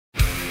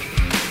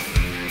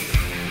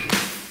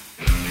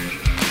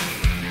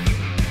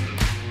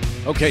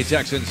Okay,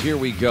 Texans, here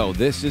we go.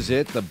 This is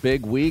it, the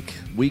big week,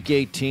 week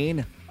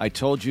 18. I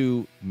told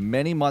you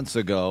many months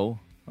ago,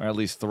 or at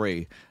least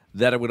 3,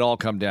 that it would all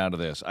come down to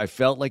this. I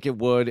felt like it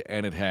would,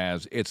 and it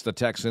has. It's the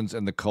Texans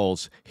and the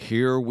Colts.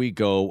 Here we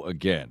go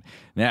again.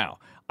 Now,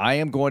 I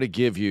am going to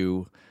give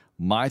you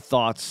my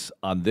thoughts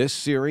on this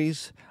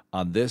series,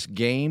 on this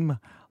game,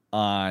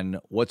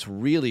 on what's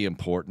really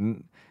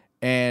important.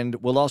 And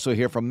we'll also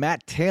hear from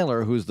Matt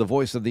Taylor, who's the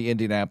voice of the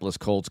Indianapolis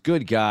Colts.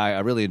 Good guy. I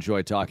really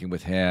enjoy talking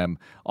with him,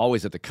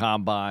 always at the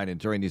Combine and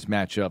during these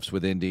matchups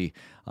with Indy.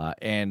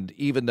 And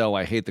even though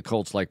I hate the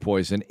Colts like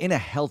poison, in a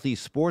healthy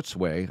sports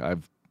way,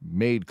 I've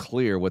made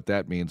clear what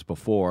that means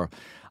before,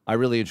 I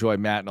really enjoy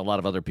Matt and a lot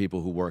of other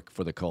people who work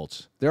for the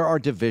Colts. There are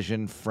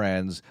division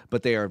friends,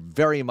 but they are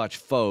very much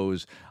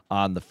foes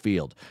on the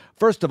field.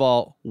 First of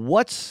all,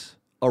 what's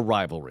a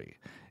rivalry?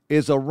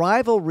 Is a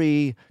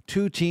rivalry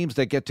two teams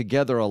that get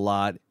together a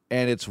lot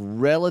and it's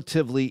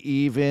relatively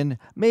even?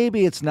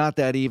 Maybe it's not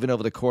that even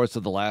over the course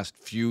of the last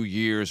few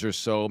years or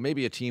so.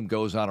 Maybe a team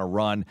goes on a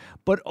run,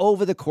 but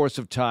over the course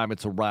of time,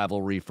 it's a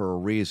rivalry for a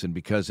reason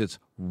because it's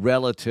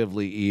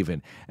relatively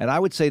even. And I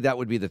would say that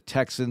would be the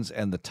Texans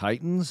and the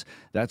Titans.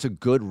 That's a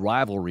good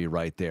rivalry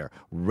right there.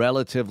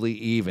 Relatively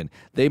even.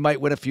 They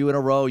might win a few in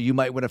a row. You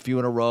might win a few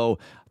in a row.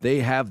 They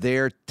have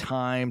their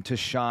time to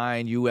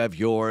shine. You have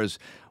yours.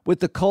 With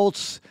the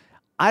Colts,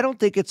 I don't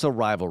think it's a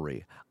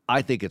rivalry.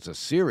 I think it's a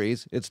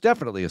series. It's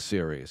definitely a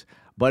series,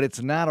 but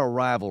it's not a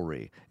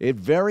rivalry. It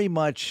very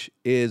much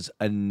is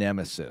a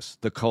nemesis,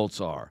 the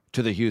Colts are,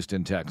 to the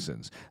Houston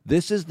Texans.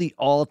 This is the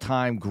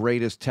all-time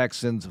greatest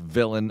Texans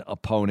villain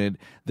opponent.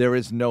 There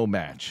is no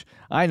match.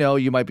 I know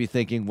you might be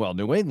thinking, well,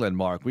 New England,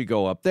 Mark, we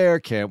go up there,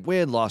 can't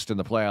win, lost in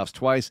the playoffs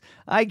twice.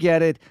 I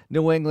get it.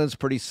 New England's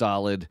pretty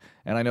solid,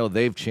 and I know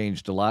they've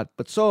changed a lot,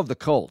 but so have the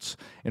Colts.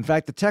 In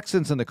fact, the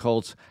Texans and the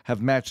Colts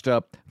have matched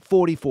up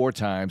 44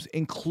 times,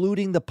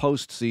 including the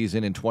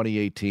postseason in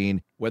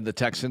 2018 when the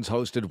Texans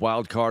hosted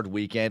Wild Card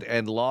Weekend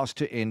and lost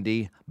to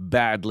Indy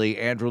badly.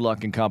 Andrew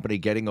Luck and company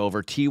getting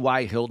over.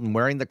 T.Y. Hilton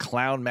wearing the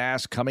clown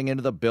mask coming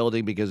into the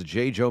building because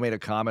J. Joe made a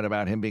comment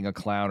about him being a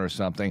clown or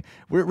something. It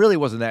really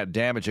wasn't that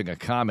damaging a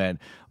comment,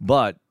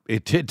 but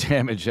it did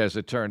damage as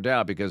it turned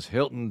out because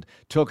Hilton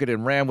took it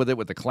and ran with it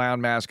with the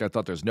clown mask. I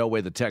thought there's no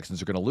way the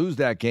Texans are going to lose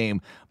that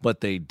game,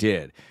 but they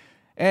did.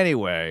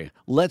 Anyway,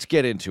 let's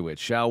get into it,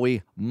 shall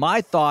we?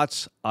 My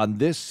thoughts on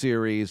this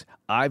series,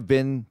 I've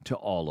been to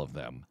all of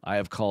them. I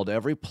have called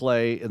every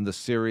play in the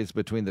series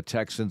between the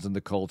Texans and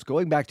the Colts,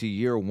 going back to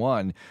year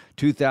 1,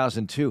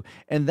 2002.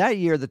 And that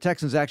year, the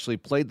Texans actually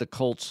played the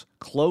Colts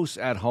close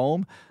at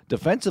home.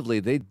 Defensively,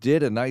 they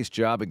did a nice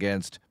job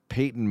against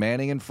Peyton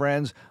Manning and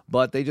friends,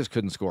 but they just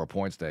couldn't score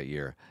points that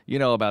year. You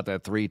know about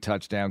that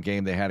 3-touchdown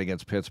game they had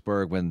against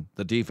Pittsburgh when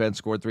the defense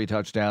scored 3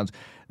 touchdowns.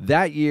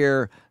 That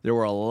year, there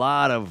were a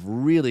lot of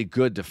really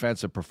good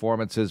defensive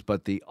performances,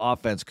 but the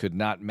offense could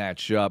not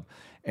match up,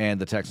 and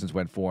the Texans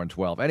went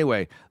 4-12.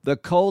 Anyway, the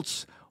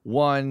Colts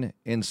won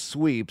in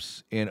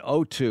sweeps in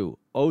 02,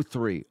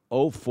 03,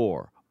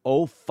 04,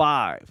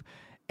 05.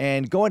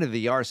 And going to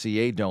the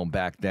RCA Dome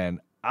back then,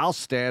 I'll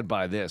stand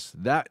by this.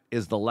 That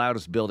is the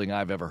loudest building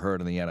I've ever heard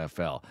in the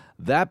NFL.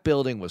 That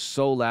building was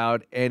so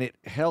loud, and it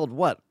held,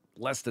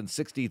 less than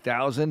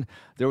 60,000?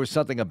 There was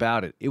something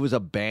about it. It was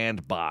a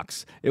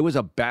bandbox. It was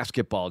a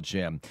basketball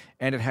gym,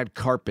 and it had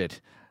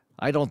carpet.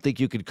 I don't think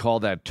you could call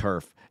that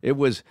turf. It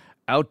was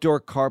outdoor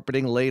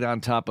carpeting laid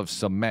on top of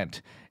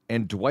cement.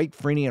 And Dwight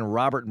Freeney and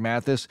Robert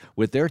Mathis,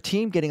 with their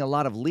team getting a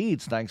lot of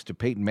leads thanks to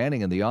Peyton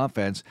Manning in the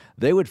offense,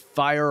 they would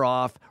fire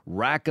off,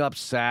 rack up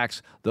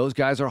sacks. Those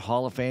guys are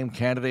Hall of Fame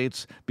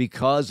candidates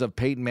because of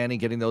Peyton Manning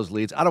getting those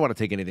leads. I don't want to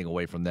take anything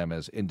away from them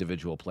as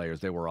individual players.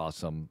 They were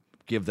awesome.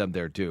 Give them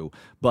their due.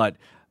 But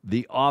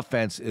the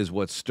offense is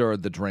what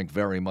stirred the drink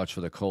very much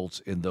for the Colts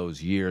in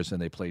those years,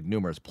 and they played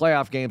numerous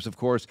playoff games, of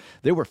course.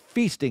 They were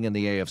feasting in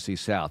the AFC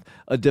South,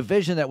 a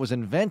division that was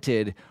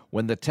invented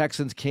when the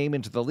Texans came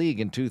into the league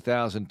in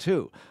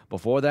 2002.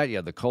 Before that, you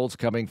had the Colts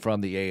coming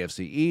from the AFC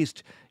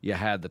East. You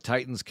had the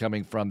Titans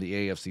coming from the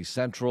AFC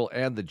Central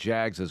and the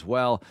Jags as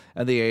well,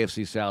 and the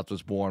AFC South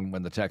was born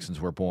when the Texans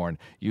were born.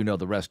 You know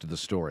the rest of the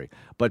story.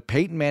 But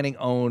Peyton Manning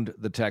owned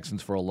the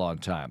Texans for a long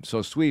time.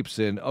 So sweeps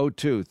in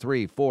 02,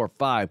 3, 4,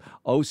 5,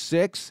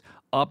 06,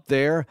 up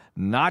there,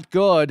 not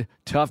good.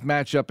 Tough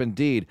matchup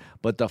indeed.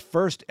 But the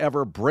first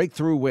ever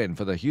breakthrough win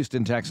for the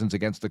Houston Texans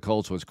against the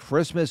Colts was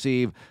Christmas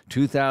Eve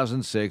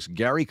 2006.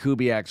 Gary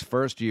Kubiak's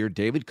first year.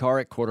 David Carr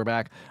at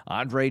quarterback.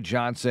 Andre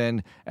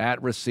Johnson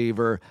at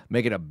receiver,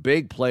 making a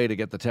big play to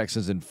get the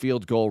Texans in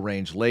field goal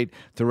range late.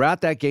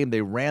 Throughout that game,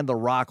 they ran the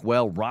rock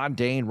well. Ron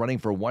Dane running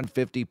for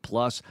 150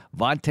 plus.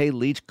 Vontae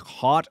Leach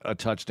caught a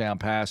touchdown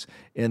pass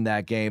in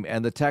that game.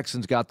 And the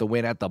Texans got the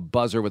win at the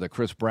buzzer with a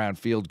Chris Brown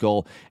field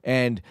goal.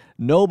 And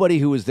nobody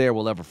who was there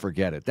will ever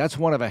forget it. That's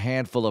one of a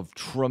handful of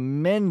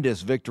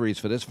tremendous victories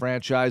for this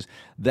franchise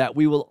that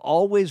we will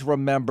always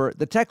remember.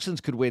 The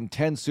Texans could win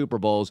 10 Super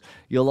Bowls.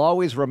 You'll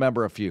always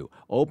remember a few.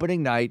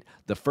 Opening night,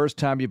 the first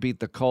time you beat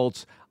the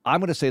Colts. I'm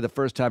going to say the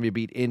first time you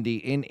beat Indy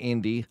in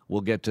Indy.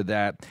 We'll get to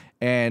that.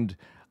 And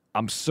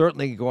I'm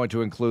certainly going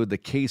to include the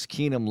Case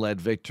Keenum-led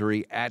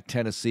victory at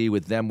Tennessee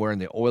with them wearing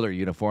the Oiler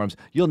uniforms.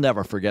 You'll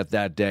never forget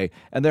that day.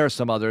 And there are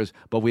some others,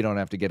 but we don't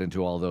have to get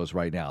into all those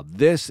right now.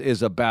 This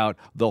is about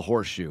the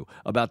Horseshoe,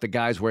 about the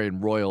guys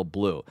wearing royal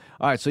blue.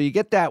 All right, so you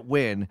get that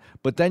win,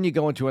 but then you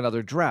go into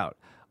another drought.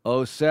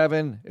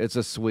 '07, it's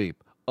a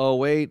sweep.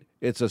 '08,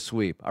 it's a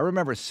sweep. I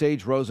remember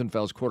Sage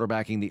Rosenfels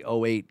quarterbacking the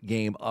 '08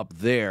 game up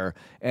there,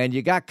 and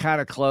you got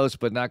kind of close,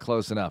 but not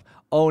close enough.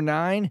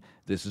 '09,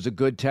 this is a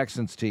good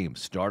Texans team.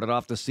 Started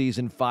off the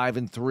season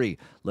 5-3.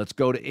 Let's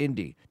go to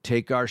Indy.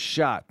 Take our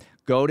shot.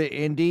 Go to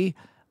Indy.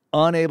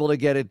 Unable to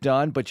get it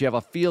done, but you have a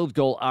field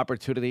goal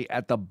opportunity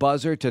at the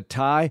buzzer to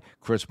tie.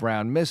 Chris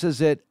Brown misses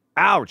it.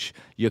 Ouch!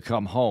 You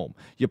come home.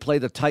 You play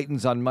the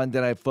Titans on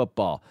Monday Night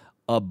Football.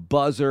 A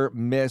buzzer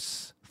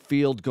miss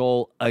field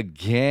goal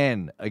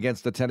again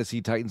against the Tennessee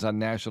Titans on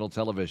national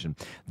television.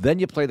 Then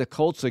you play the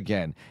Colts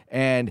again,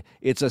 and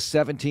it's a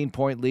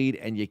 17-point lead,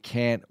 and you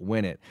can't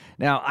win it.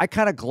 Now, I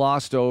kind of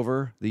glossed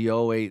over the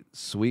 '08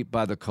 sweep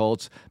by the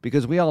Colts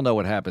because we all know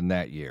what happened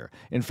that year.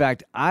 In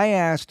fact, I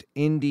asked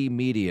Indy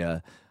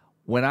Media,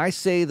 when I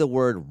say the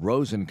word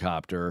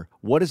Rosencopter,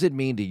 what does it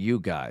mean to you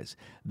guys?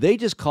 They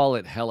just call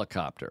it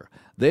helicopter.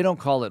 They don't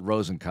call it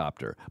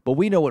Rosencopter. But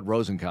we know what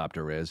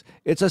Rosencopter is.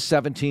 It's a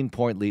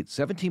 17-point lead.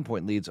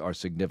 17-point leads are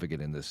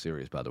significant in this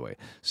series, by the way.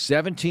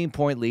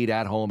 17-point lead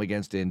at home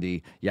against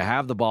Indy. You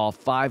have the ball,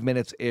 5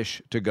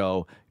 minutes-ish to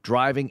go,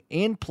 driving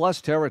in plus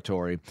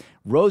territory.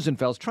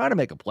 Rosenfeld's trying to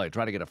make a play,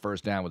 trying to get a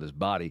first down with his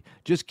body,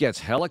 just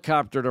gets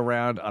helicoptered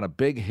around on a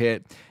big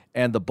hit,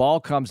 and the ball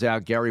comes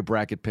out. Gary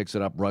Brackett picks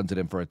it up, runs it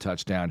in for a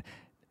touchdown.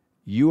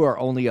 You are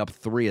only up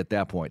 3 at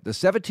that point. The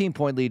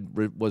 17-point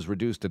lead was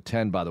reduced to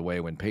 10, by the way,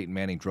 when Peyton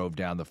Manning drove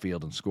down the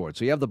field and scored.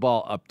 So you have the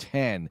ball up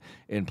 10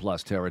 in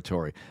plus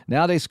territory.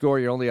 Now they score.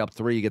 You're only up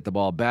 3. You get the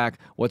ball back.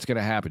 What's going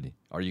to happen?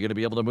 Are you going to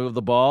be able to move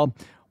the ball?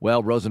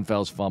 Well,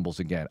 Rosenfels fumbles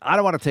again. I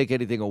don't want to take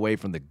anything away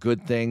from the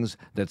good things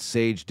that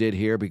Sage did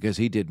here because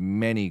he did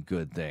many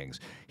good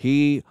things.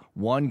 He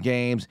won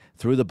games,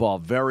 threw the ball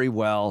very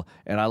well,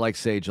 and I like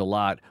Sage a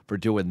lot for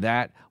doing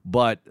that,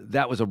 but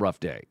that was a rough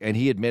day. And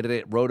he admitted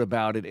it, wrote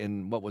about it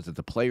in,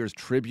 the Players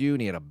Tribune.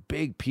 He had a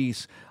big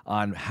piece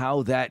on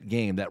how that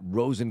game, that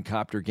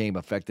Rosencopter game,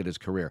 affected his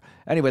career.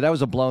 Anyway, that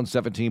was a blown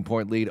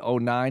 17-point lead.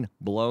 '09,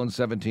 blown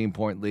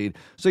 17-point lead.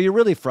 So you're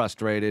really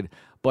frustrated.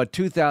 But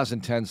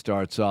 2010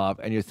 starts off,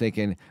 and you're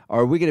thinking,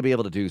 are we going to be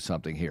able to do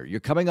something here?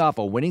 You're coming off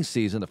a winning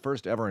season, the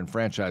first ever in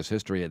franchise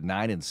history at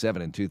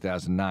 9-7 in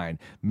 2009,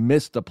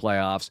 missed the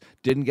playoffs,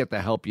 didn't get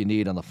the help you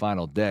need on the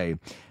final day.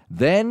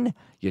 Then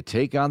you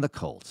take on the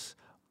Colts.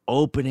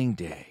 Opening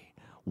day.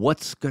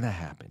 What's going to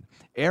happen?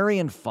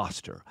 Arian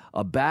Foster,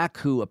 a back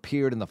who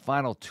appeared in the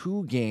final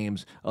 2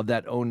 games of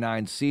that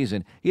 '09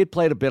 season. He had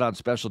played a bit on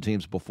special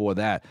teams before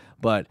that,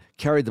 but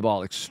carried the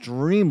ball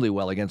extremely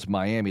well against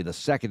Miami the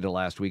second to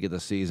last week of the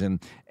season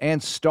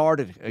and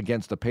started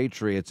against the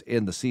Patriots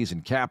in the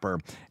season capper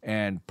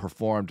and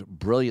performed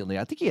brilliantly.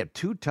 I think he had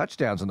 2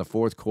 touchdowns in the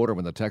fourth quarter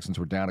when the Texans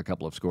were down a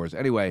couple of scores.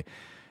 Anyway,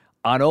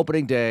 on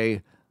opening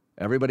day,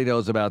 everybody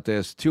knows about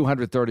this.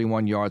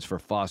 231 yards for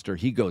Foster.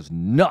 He goes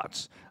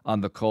nuts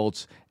on the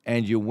Colts,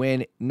 and you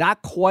win.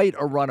 Not quite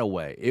a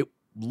runaway. It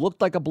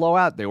looked like a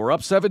blowout. They were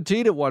up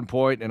 17 at one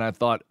point, and I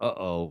thought,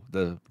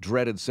 the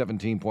dreaded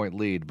 17-point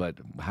lead. But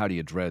how do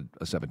you dread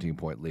a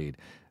 17-point lead?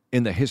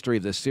 In the history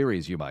of this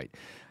series, you might.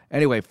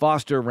 Anyway,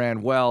 Foster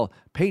ran well.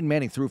 Peyton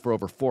Manning threw for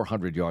over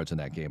 400 yards in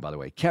that game, by the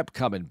way. Kept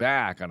coming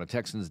back on a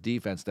Texans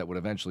defense that would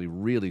eventually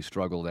really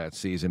struggle that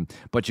season.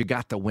 But you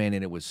got the win,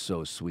 and it was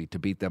so sweet to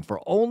beat them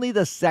for only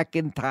the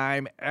second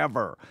time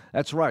ever.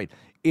 That's right.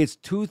 It's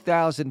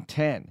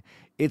 2010.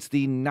 It's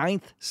the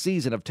 9th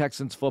season of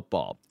Texans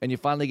football, and you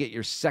finally get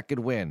your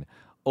second win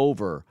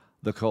over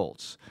the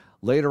Colts.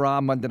 Later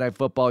on, Monday Night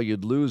Football,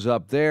 you'd lose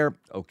up there.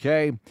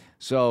 Okay,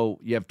 so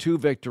you have 2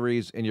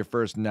 victories in your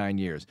first 9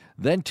 years.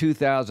 Then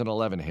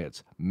 2011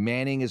 hits.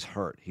 Manning is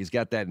hurt. He's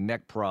got that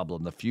neck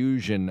problem, the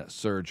fusion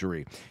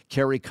surgery.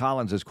 Kerry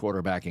Collins is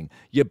quarterbacking.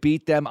 You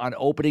beat them on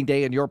opening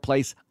day in your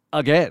place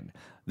again.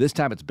 This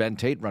time it's Ben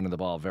Tate running the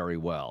ball very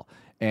well.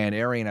 And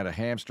Arian had a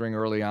hamstring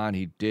early on.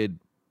 He did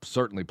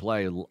certainly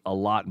play a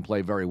lot and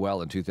play very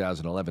well in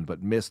 2011,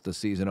 but missed the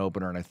season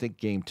opener and I think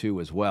game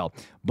 2 as well.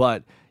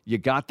 But you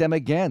got them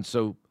again.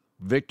 So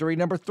victory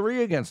number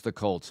 3 against the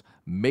Colts,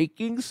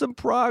 making some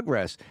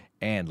progress.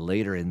 And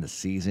later in the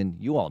season,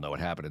 you all know what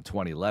happened in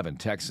 2011.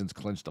 Texans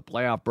clinched a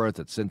playoff berth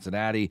at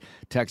Cincinnati.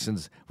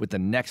 Texans with the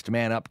next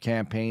man up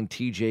campaign,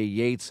 TJ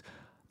Yates,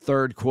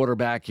 third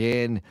quarterback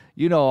in.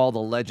 You know all the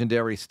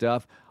legendary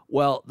stuff.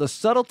 Well, the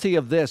subtlety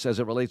of this as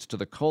it relates to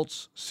the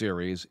Colts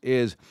series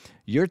is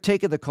You're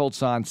taking the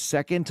Colts on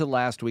second to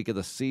last week of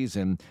the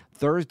season,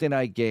 Thursday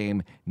night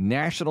game,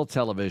 national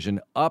television,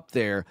 up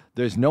there.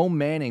 There's no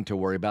Manning to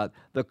worry about.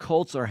 The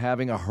Colts are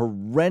having a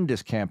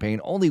horrendous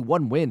campaign, only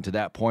one win to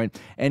that point,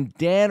 and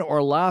Dan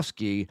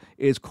Orlovsky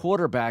is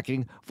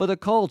quarterbacking for the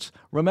Colts.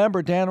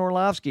 Remember, Dan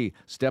Orlovsky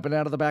stepping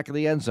out of the back of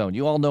the end zone.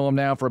 You all know him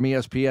now from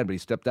ESPN, but he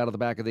stepped out of the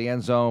back of the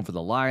end zone for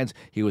the Lions.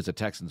 He was the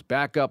Texans'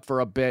 backup for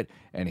a bit,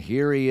 and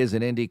here he is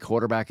in Indy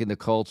quarterbacking the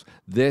Colts.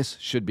 This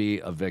should be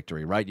a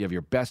victory, right? You have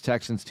your best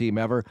Texans team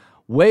ever.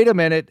 Wait a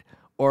minute.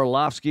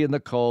 Orlovsky and the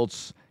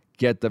Colts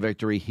get the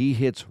victory. He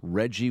hits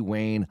Reggie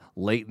Wayne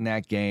late in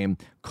that game.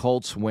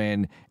 Colts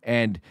win.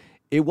 And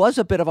it was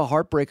a bit of a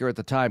heartbreaker at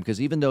the time because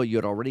even though you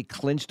had already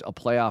clinched a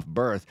playoff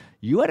berth,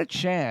 you had a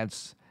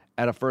chance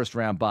at a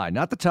first-round bye.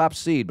 Not the top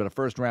seed, but a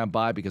first-round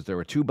bye because there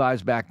were 2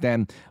 byes back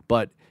then.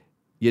 But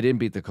you didn't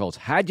beat the Colts.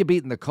 Had you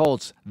beaten the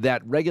Colts,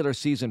 that regular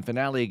season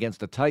finale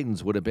against the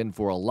Titans would have been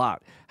for a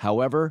lot.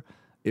 However,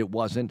 it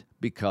wasn't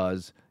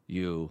because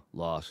you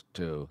lost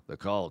to the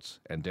Colts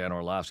and Dan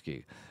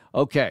Orlovsky.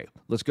 Okay,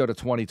 let's go to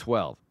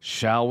 2012,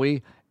 shall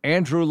we?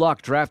 Andrew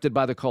Luck drafted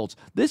by the Colts.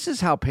 This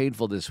is how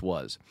painful this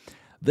was.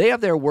 They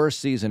have their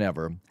worst season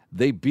ever.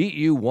 They beat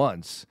you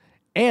once,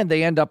 and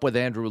they end up with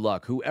Andrew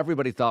Luck, who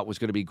everybody thought was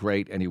going to be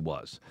great, and he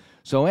was.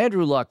 So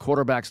Andrew Luck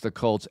quarterbacks the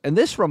Colts, and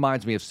this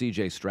reminds me of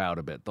C.J. Stroud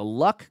a bit. The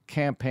Luck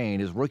campaign,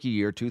 his rookie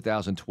year,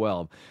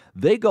 2012,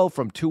 they go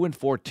from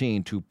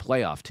 2-14 to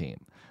playoff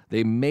team.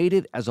 They made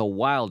it as a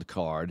wild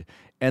card,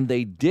 and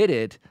they did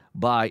it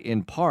by,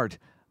 in part,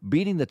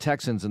 beating the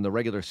Texans in the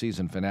regular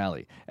season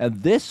finale.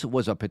 And this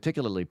was a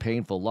particularly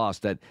painful loss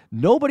that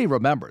nobody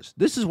remembers.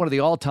 This is one of the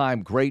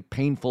all-time great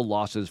painful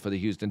losses for the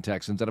Houston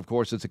Texans, and of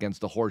course it's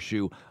against the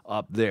Horseshoe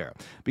up there.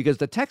 Because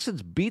the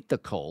Texans beat the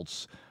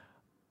Colts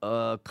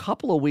a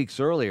couple of weeks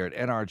earlier at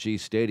NRG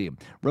Stadium.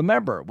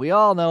 Remember, we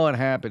all know what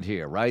happened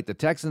here, right? The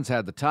Texans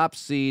had the top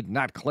seed,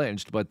 not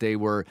clinched, but they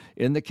were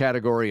in the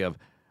category of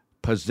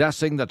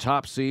possessing the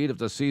top seed if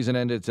the season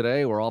ended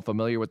today. We're all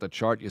familiar with the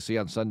chart you see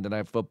on Sunday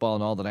Night Football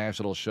and all the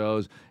national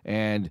shows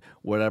and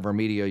whatever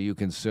media you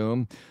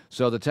consume.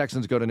 So the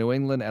Texans go to New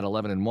England at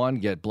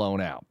 11-1, get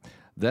blown out.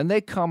 Then they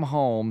come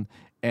home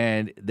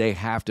and they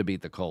have to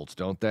beat the Colts,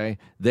 don't they?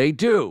 They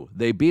do.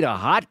 They beat a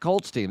hot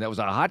Colts team. That was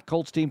a hot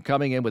Colts team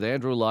coming in with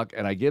Andrew Luck,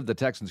 and I give the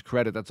Texans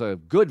credit. That's a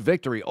good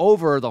victory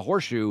over the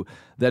Horseshoe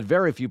that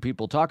very few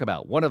people talk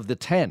about. One of the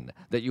 10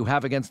 that you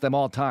have against them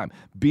all time.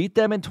 Beat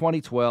them in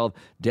 2012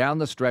 down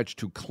the stretch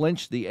to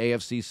clinch the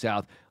AFC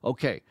South.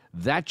 Okay,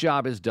 that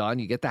job is done.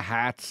 You get the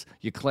hats.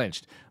 You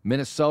clinched.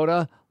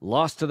 Minnesota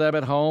lost to them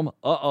at home.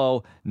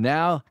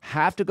 Now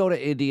have to go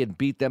to Indy and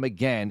beat them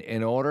again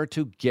in order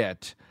to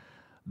get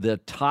the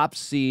top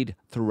seed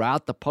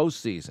throughout the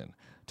postseason,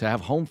 to have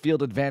home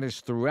field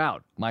advantage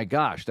throughout. My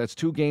gosh, that's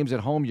 2 games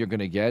at home you're going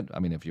to get. I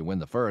mean, if you win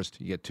the first,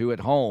 you get 2 at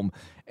home,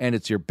 and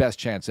it's your best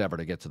chance ever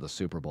to get to the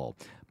Super Bowl.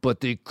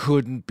 But they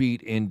couldn't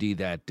beat Indy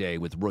that day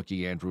with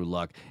rookie Andrew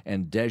Luck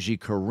and Deji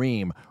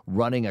Kareem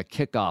running a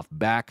kickoff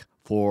back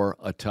for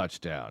a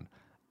touchdown.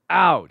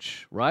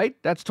 Ouch, right?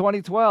 That's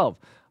 2012.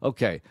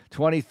 Okay,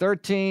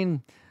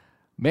 2013,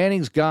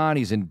 Manning's gone.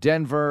 He's in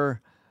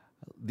Denver.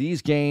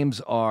 These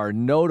games are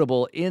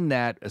notable in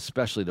that,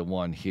 especially the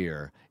one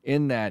here,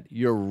 in that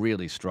you're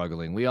really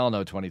struggling. We all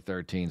know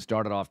 2013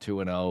 started off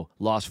 2-0,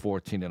 lost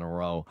 14 in a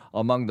row.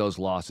 Among those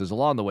losses,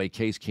 along the way,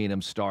 Case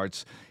Keenum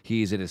starts.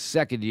 He's in his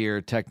second year,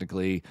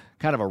 technically,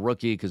 kind of a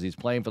rookie because he's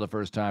playing for the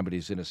first time, but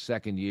he's in his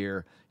second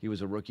year. He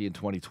was a rookie in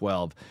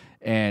 2012.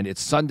 And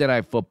it's Sunday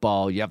Night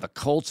Football. You have the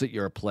Colts at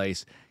your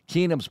place.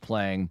 Keenum's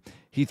playing.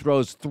 He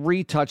throws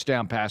 3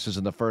 touchdown passes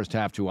in the first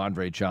half to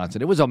Andre Johnson.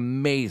 It was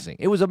amazing.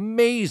 It was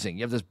amazing.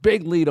 You have this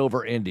big lead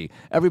over Indy.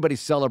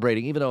 Everybody's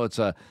celebrating. Even though it's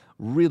a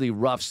really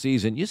rough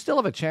season, you still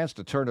have a chance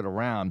to turn it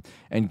around.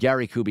 And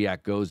Gary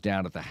Kubiak goes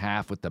down at the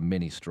half with the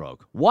mini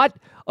stroke. What?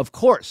 Of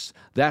course,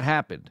 that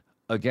happened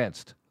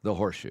against the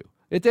Horseshoe.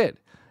 It did.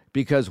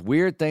 Because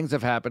weird things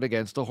have happened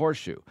against the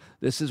Horseshoe.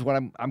 This is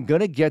what I'm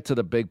going to get to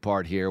the big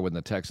part here when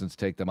the Texans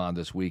take them on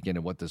this weekend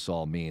and what this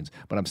all means.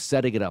 But I'm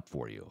setting it up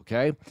for you,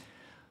 okay?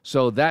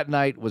 So that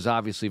night was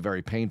obviously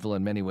very painful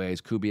in many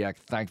ways. Kubiak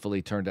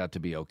thankfully turned out to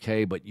be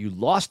okay, but you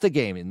lost the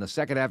game. In the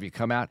second half, you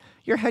come out,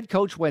 your head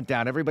coach went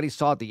down. Everybody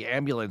saw it. The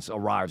ambulance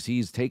arrives.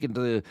 He's taken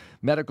to the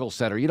medical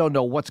center. You don't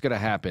know what's going to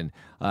happen,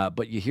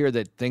 but you hear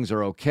that things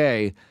are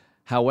okay.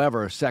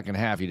 However, second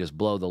half, you just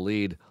blow the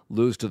lead,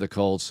 lose to the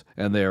Colts,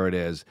 and there it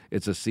is.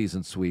 It's a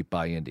season sweep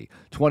by Indy.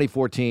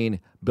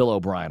 2014, Bill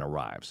O'Brien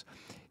arrives.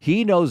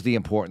 He knows the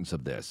importance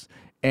of this,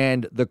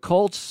 and the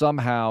Colts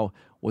somehow...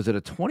 Was it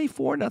a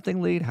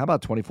 24-0 lead? How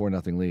about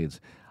 24-0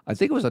 leads? I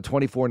think it was a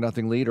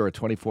 24-0 lead or a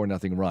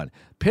 24-0 run.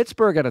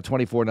 Pittsburgh had a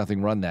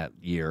 24-0 run that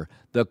year.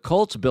 The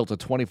Colts built a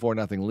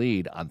 24-0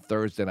 lead on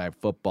Thursday Night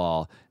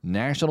Football,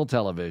 national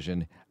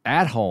television,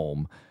 at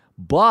home,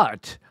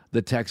 but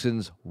the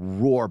Texans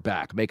roar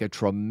back, make a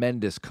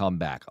tremendous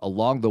comeback.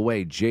 Along the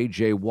way,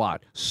 J.J.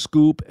 Watt,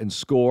 scoop and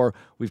score.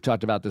 We've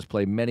talked about this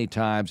play many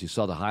times. You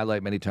saw the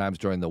highlight many times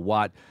during the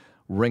Watt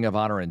Ring of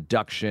Honor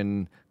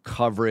induction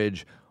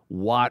coverage.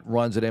 Watt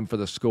runs it in for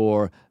the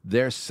score.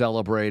 They're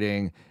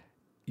celebrating.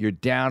 You're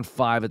down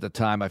 5 at the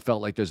time. I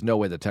felt like there's no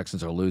way the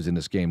Texans are losing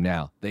this game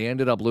now. They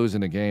ended up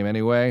losing the game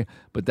anyway,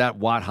 but that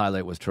Watt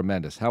highlight was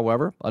tremendous.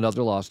 However,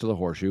 another loss to the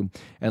Horseshoe.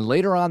 And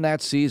later on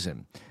that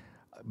season,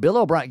 Bill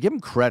O'Brien, give him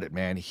credit,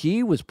 man.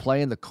 He was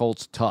playing the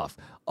Colts tough.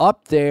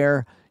 Up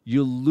there,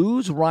 you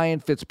lose Ryan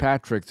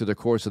Fitzpatrick through the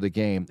course of the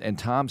game, and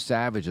Tom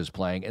Savage is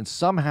playing, and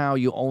somehow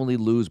you only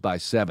lose by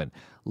 7.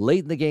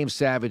 Late in the game,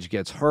 Savage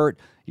gets hurt.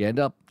 You end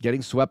up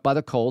getting swept by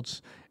the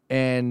Colts,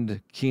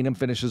 and Keenum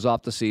finishes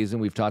off the season.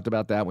 We've talked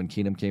about that when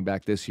Keenum came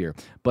back this year.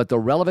 But the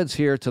relevance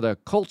here to the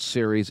Colts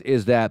series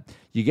is that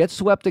you get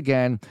swept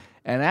again,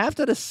 and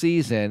after the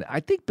season, I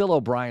think Bill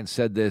O'Brien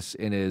said this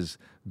in his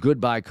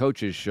Goodbye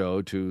Coaches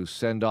show to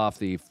send off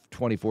the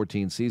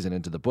 2014 season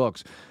into the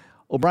books.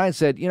 O'Brien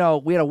said,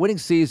 we had a winning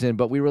season,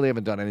 but we really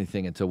haven't done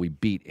anything until we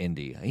beat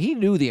Indy. He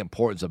knew the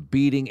importance of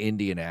beating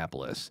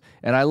Indianapolis,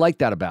 and I like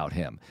that about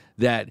him,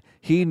 that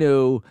he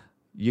knew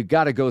you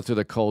got to go through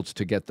the Colts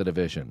to get the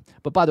division.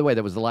 But by the way,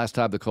 that was the last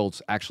time the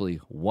Colts actually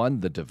won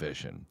the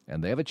division,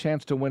 and they have a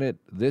chance to win it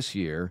this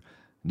year.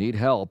 Need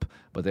help,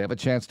 but they have a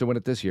chance to win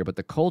it this year. But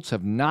the Colts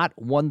have not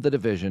won the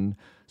division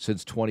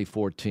since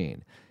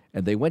 2014.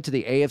 And they went to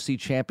the AFC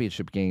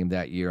Championship game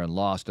that year and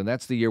lost. And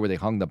that's the year where they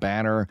hung the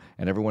banner,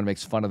 and everyone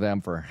makes fun of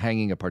them for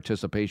hanging a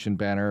participation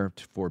banner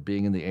for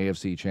being in the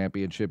AFC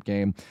Championship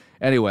game.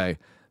 Anyway,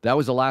 that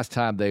was the last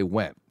time they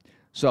went.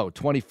 So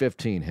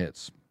 2015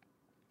 hits.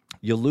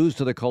 You lose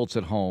to the Colts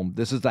at home.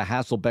 This is the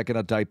Hasselbeck in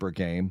a diaper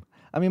game.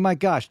 I mean, my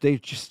gosh, they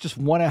just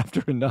one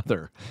after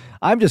another.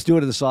 I'm just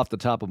doing this off the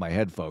top of my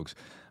head, folks.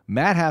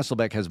 Matt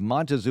Hasselbeck has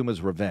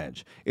Montezuma's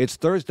revenge. It's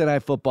Thursday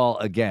Night Football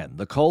again.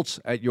 The Colts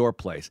at your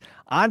place.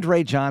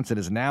 Andre Johnson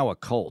is now a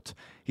Colt.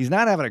 He's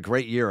not having a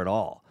great year at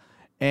all.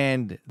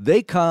 And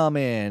they come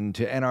in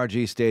to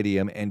NRG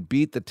Stadium and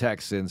beat the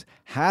Texans.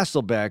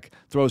 Hasselbeck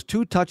throws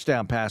 2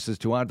 touchdown passes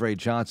to Andre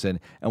Johnson,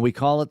 and we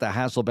call it the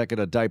Hasselbeck in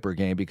a diaper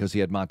game because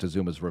he had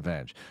Montezuma's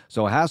revenge.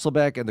 So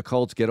Hasselbeck and the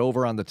Colts get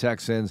over on the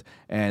Texans,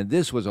 and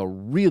this was a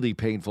really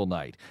painful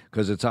night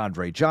because it's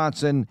Andre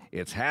Johnson,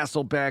 it's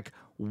Hasselbeck.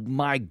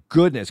 My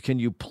goodness, can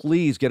you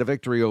please get a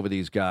victory over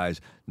these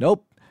guys?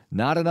 Nope,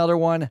 not another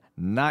one,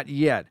 not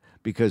yet,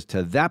 because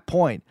to that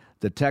point,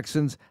 the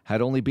Texans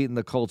had only beaten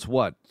the Colts,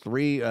 4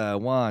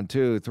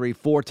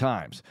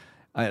 times.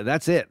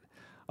 That's it.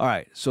 All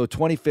right, so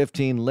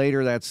 2015,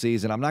 later that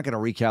season, I'm not going to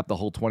recap the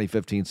whole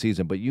 2015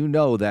 season, but you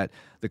know that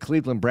the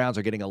Cleveland Browns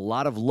are getting a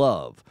lot of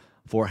love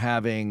for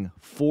having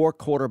 4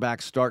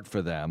 quarterbacks start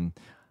for them.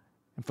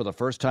 For the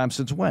first time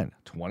since when?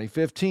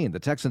 2015. The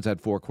Texans had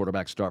 4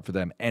 quarterbacks start for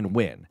them and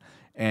win,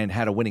 and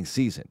had a winning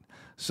season.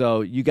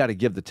 So you got to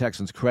give the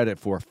Texans credit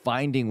for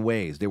finding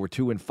ways. They were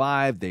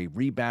 2-5. They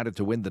rebounded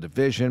to win the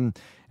division.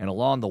 And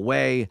along the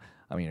way,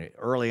 I mean,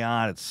 early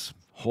on, it's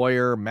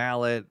Hoyer,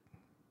 Mallett,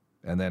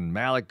 and then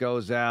Mallett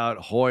goes out.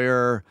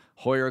 Hoyer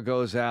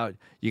goes out.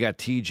 You got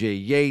T.J.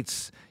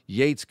 Yates.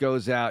 Yates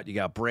goes out. You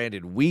got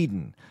Brandon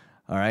Weeden.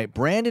 All right,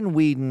 Brandon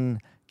Weeden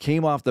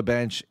came off the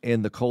bench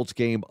in the Colts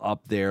game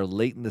up there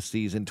late in the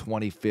season,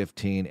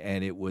 2015,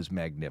 and it was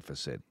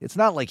magnificent. It's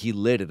not like he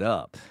lit it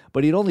up,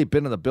 but he'd only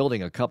been in the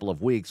building a couple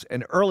of weeks,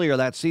 and earlier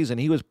that season,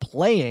 he was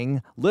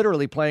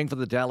literally playing for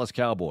the Dallas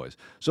Cowboys.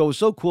 So it was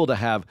so cool to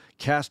have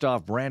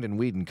cast-off Brandon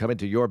Weeden come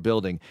into your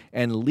building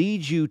and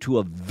lead you to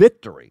a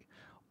victory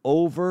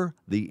over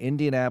the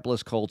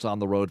Indianapolis Colts on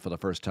the road for the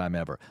first time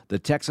ever. The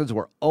Texans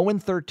were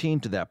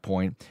 0-13 to that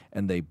point,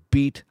 and they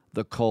beat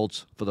the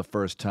Colts for the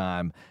first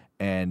time.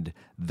 And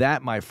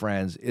that, my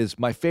friends, is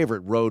my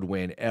favorite road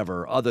win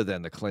ever, other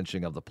than the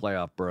clinching of the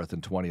playoff berth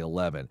in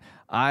 2011.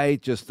 I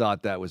just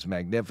thought that was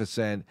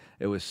magnificent.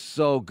 It was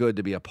so good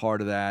to be a part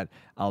of that.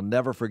 I'll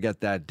never forget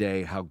that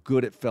day, how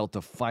good it felt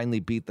to finally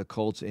beat the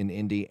Colts in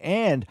Indy.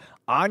 And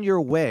on your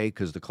way,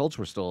 because the Colts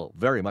were still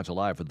very much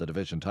alive for the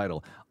division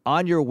title,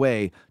 on your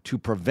way to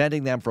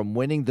preventing them from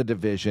winning the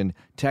division,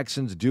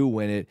 Texans do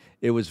win it.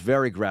 It was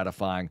very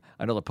gratifying.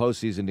 I know the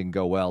postseason didn't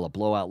go well. A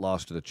blowout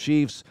loss to the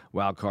Chiefs,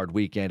 wild card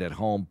weekend at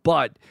home,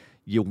 but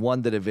you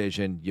won the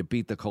division. You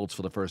beat the Colts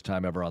for the first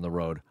time ever on the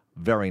road.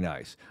 Very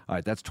nice. All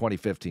right, that's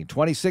 2015.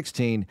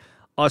 2016,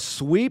 a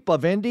sweep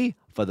of Indy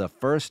for the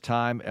first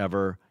time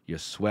ever. You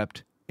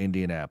swept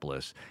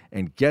Indianapolis.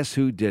 And guess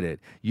who did it?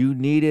 You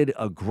needed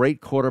a great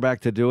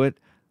quarterback to do it.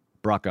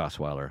 Brock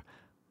Osweiler.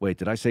 Wait,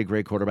 did I say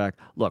great quarterback?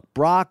 Look,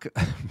 Brock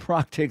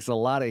takes a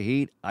lot of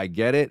heat. I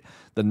get it.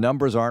 The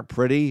numbers aren't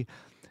pretty.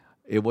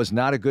 It was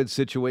not a good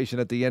situation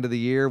at the end of the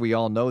year. We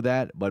all know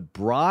that. But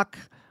Brock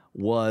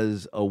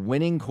was a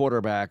winning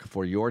quarterback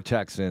for your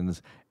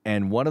Texans,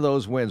 and one of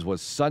those wins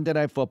was Sunday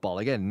Night Football.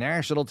 Again,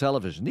 national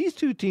television. These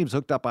two teams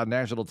hooked up on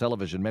national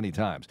television many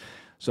times.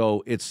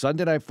 So it's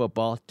Sunday Night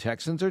Football.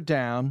 Texans are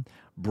down.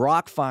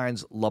 Brock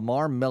finds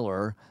Lamar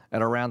Miller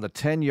at around the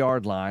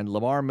 10-yard line.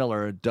 Lamar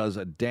Miller does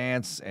a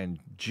dance and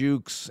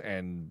jukes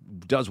and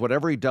does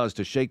whatever he does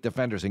to shake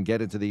defenders and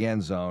get into the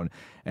end zone.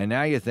 And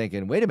now you're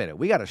thinking, wait a minute,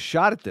 we got a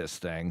shot at this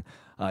thing.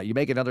 You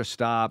make another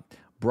stop.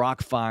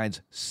 Brock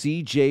finds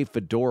C.J.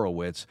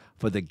 Fedorowicz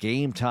for the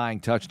game-tying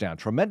touchdown.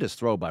 Tremendous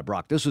throw by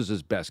Brock. This was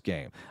his best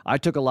game. I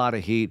took a lot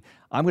of heat.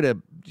 I'm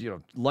going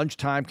to,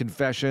 lunchtime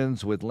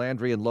confessions with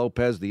Landry and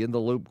Lopez, the In the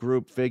Loop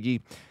group,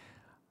 Figgy.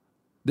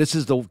 This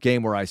is the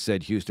game where I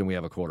said, Houston, we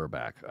have a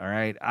quarterback. All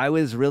right. I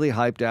was really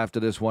hyped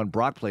after this one.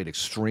 Brock played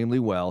extremely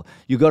well.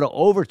 You go to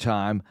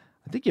overtime.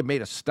 I think you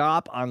made a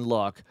stop on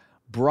luck.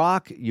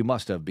 Brock, you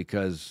must have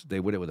because they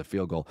win it with a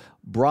field goal.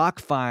 Brock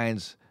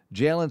finds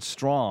Jalen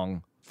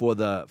Strong for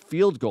the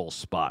field goal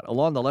spot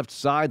along the left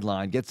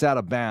sideline, gets out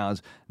of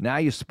bounds. Now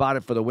you spot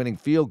it for the winning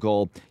field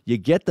goal. You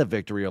get the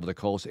victory over the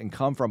Colts and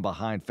come from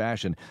behind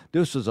fashion.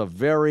 This was a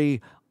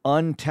very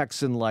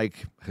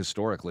un-Texan-like,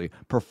 historically,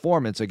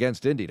 performance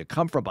against Indy. To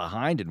come from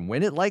behind and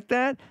win it like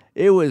that,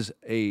 it was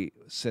a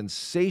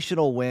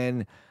sensational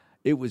win.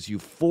 It was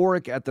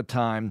euphoric at the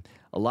time.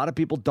 A lot of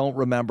people don't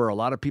remember. A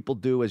lot of people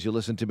do as you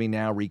listen to me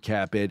now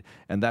recap it,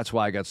 and that's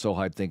why I got so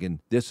hyped thinking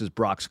this is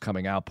Brock's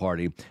coming out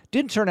party.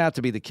 Didn't turn out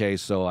to be the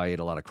case, so I ate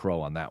a lot of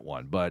crow on that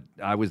one, but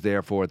I was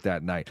there for it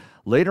that night.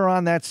 Later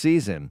on that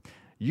season,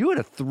 you had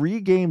a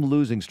 3-game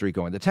losing streak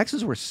going. The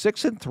Texans were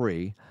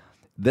 6-3,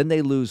 then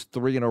they lose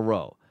 3 in a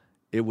row.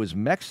 It was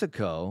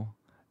Mexico,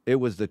 it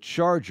was the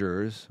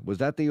Chargers, was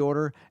that the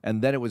order?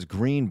 And then it was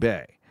Green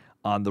Bay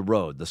on the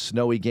road. The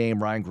snowy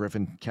game, Ryan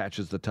Griffin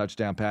catches the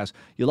touchdown pass.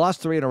 You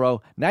lost 3 in a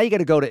row. Now you got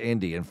to go to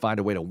Indy and find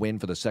a way to win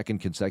for the second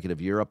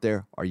consecutive year up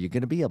there. Are you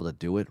going to be able to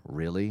do it,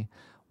 really?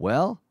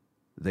 Well,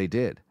 they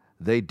did.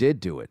 They did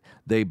do it.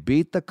 They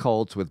beat the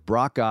Colts with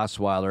Brock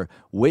Osweiler,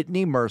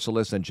 Whitney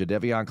Merciless, and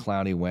Jadeveon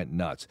Clowney went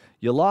nuts.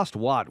 You lost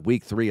Watt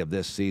week 3 of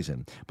this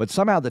season, but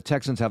somehow the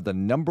Texans have the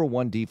number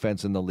 1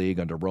 defense in the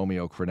league under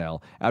Romeo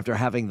Crennel after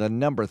having the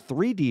number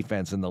 3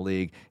 defense in the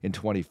league in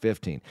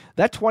 2015.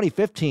 That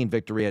 2015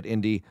 victory at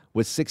Indy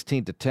was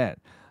 16-10.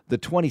 The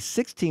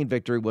 2016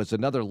 victory was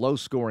another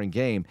low-scoring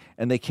game,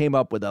 and they came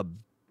up with a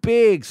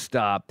big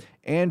stop.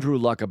 Andrew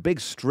Luck, a big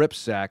strip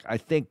sack. I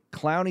think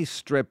Clowney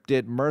stripped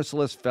it.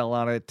 Merciless fell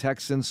on it.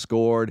 Texans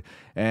scored,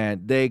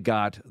 and they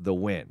got the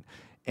win.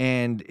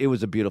 And it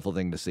was a beautiful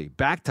thing to see.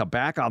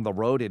 Back-to-back on the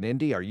road in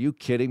Indy. Are you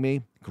kidding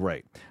me?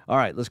 Great. All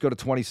right, let's go to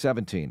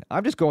 2017.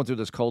 I'm just going through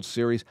this Colts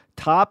series.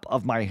 Top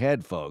of my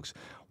head, folks.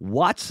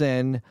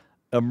 Watson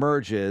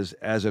emerges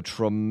as a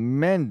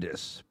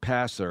tremendous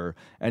passer,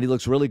 and he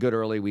looks really good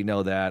early. We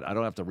know that. I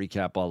don't have to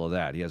recap all of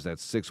that. He has that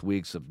 6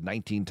 weeks of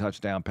 19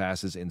 touchdown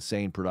passes,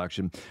 insane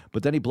production,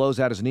 but then he blows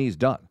out his knees,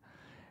 done.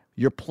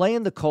 You're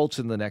playing the Colts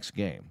in the next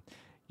game.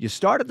 You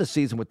started the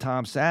season with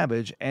Tom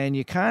Savage, and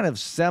you kind of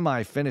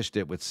semi-finished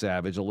it with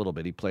Savage a little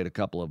bit. He had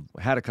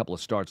a couple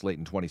of starts late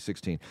in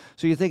 2016.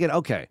 So you're thinking,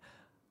 okay,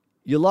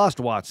 you lost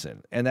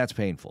Watson, and that's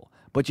painful,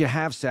 but you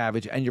have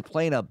Savage, and you're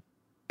playing a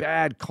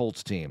bad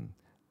Colts team.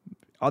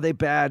 Are they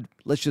bad?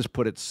 Let's just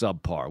put it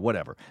subpar,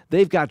 whatever.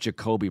 They've got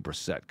Jacoby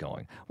Brissett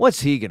going.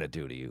 What's he going to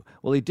do to you?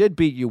 Well, he did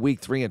beat you week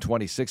 3 in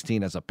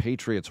 2016 as a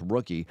Patriots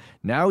rookie.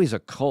 Now he's a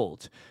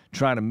Colt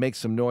trying to make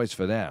some noise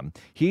for them.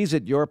 He's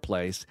at your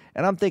place,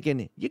 and I'm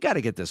thinking, you got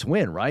to get this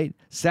win, right?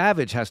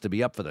 Savage has to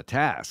be up for the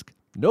task.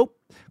 Nope.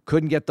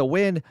 Couldn't get the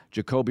win.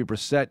 Jacoby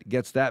Brissett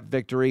gets that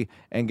victory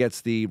and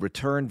gets the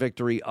return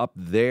victory up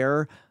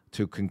there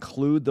to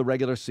conclude the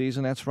regular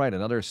season. That's right,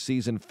 another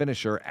season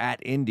finisher at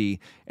Indy,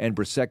 and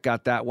Brissett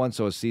got that one,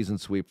 so a season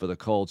sweep for the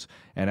Colts.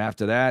 And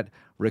after that,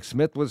 Rick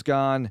Smith was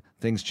gone.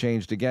 Things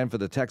changed again for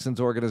the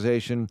Texans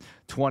organization.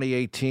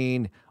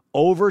 2018,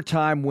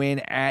 overtime win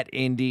at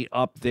Indy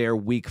up there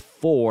week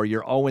 4.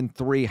 You're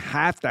 0-3,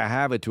 have to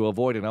have it to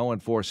avoid an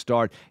 0-4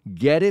 start.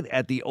 Get it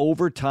at the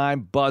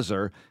overtime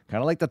buzzer,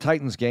 kind of like the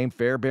Titans game,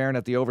 Fairbairn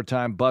at the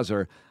overtime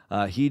buzzer.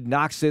 He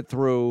knocks it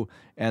through,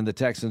 and the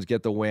Texans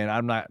get the win.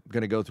 I'm not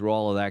going to go through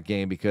all of that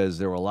game because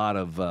there were a lot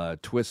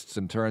of twists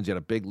and turns. You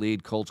had a big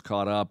lead. Colts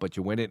caught up, but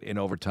you win it in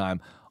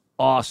overtime.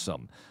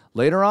 Awesome.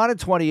 Later on in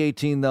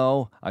 2018,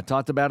 though, I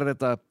talked about it at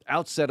the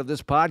outset of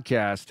this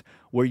podcast,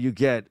 where you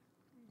get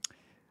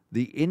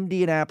the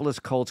Indianapolis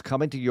Colts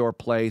coming to your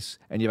place,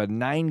 and you have a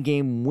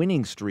 9-game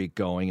winning streak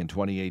going in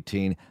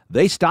 2018.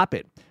 They stop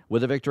it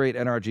with a victory at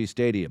NRG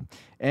Stadium.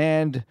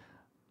 And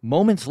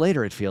moments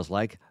later, it feels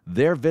like,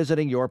 they're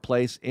visiting your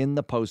place in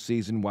the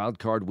postseason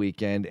wildcard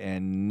weekend,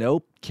 and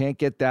nope, can't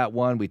get that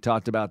one. We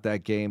talked about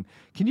that game.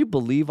 Can you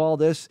believe all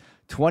this?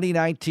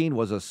 2019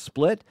 was a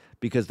split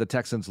because the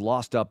Texans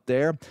lost up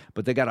there,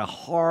 but they got a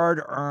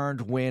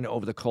hard-earned win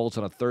over the Colts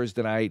on a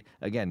Thursday night.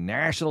 Again,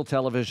 national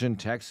television,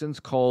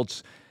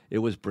 Texans-Colts. It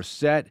was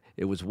Brissett.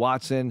 It was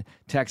Watson.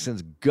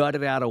 Texans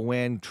gutted out a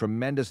win.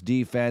 Tremendous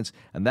defense.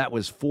 And that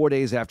was 4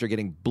 days after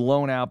getting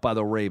blown out by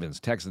the Ravens.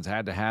 Texans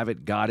had to have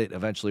it, got it,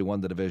 eventually won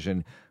the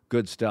division.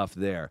 Good stuff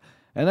there.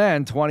 And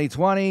then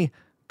 2020,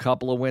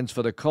 couple of wins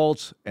for the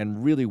Colts,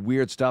 and really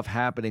weird stuff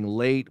happening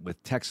late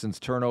with Texans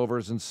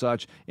turnovers and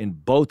such in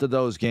both of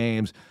those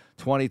games.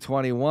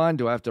 2021,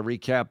 do I have to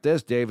recap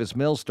this? Davis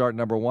Mills start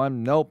number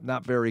 1. Nope,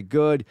 not very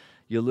good.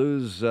 You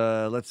lose,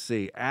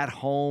 at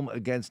home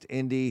against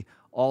Indy.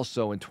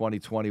 Also in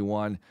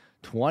 2021.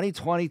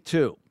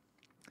 2022,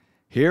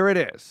 here it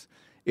is.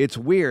 It's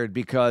weird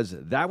because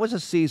that was a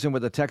season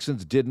where the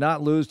Texans did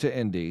not lose to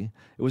Indy.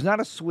 It was not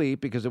a sweep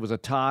because it was a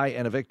tie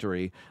and a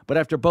victory. But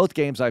after both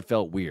games, I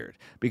felt weird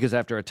because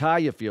after a tie,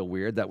 you feel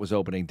weird. That was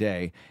opening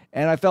day.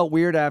 And I felt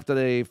weird after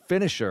the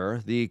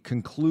finisher, the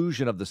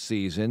conclusion of the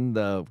season,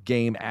 the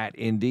game at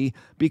Indy,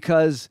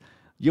 because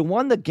you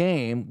won the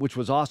game, which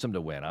was awesome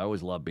to win. I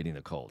always love beating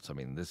the Colts. I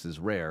mean, this is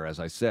rare, as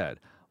I said.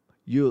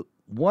 You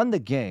won the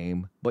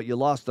game, but you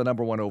lost the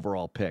number 1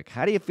 overall pick.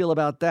 How do you feel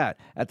about that?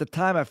 At the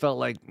time, I felt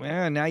like,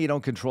 now you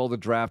don't control the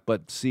draft,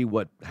 but see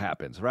what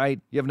happens, right?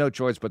 You have no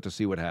choice but to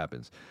see what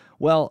happens.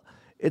 Well,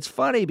 it's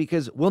funny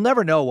because we'll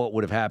never know what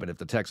would have happened if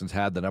the Texans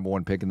had the number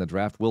 1 pick in the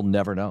draft. We'll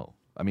never know.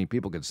 I mean,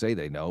 people could say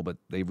they know, but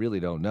they really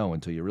don't know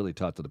until you really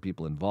talk to the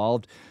people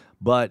involved.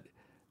 But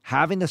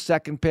having the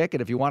second pick,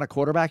 and if you want a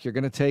quarterback, you're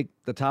going to take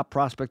the top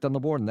prospect on the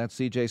board, and that's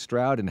C.J.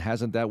 Stroud, and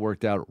hasn't that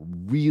worked out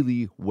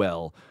really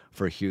well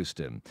for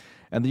Houston?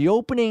 And the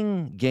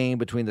opening game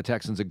between the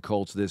Texans and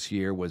Colts this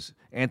year was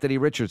Anthony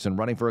Richardson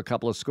running for a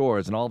couple of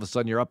scores, and all of a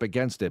sudden you're up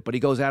against it, but he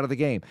goes out of the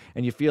game,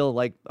 and you feel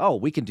like, oh,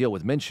 we can deal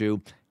with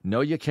Minshew.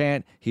 No, you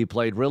can't. He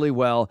played really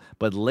well,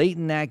 but late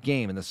in that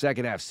game, in the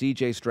second half,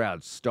 C.J.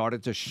 Stroud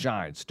started to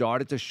shine,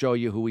 started to show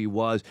you who he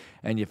was,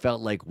 and you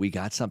felt like we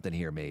got something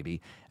here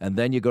maybe. And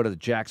then you go to the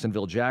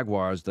Jacksonville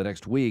Jaguars the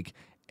next week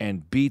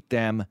and beat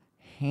them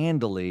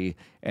handily,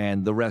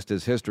 and the rest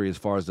is history as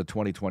far as the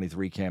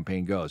 2023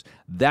 campaign goes.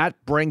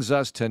 That brings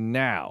us to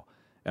now.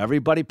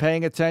 Everybody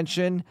paying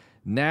attention?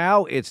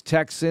 Now it's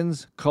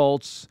Texans,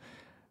 Colts,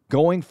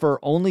 going for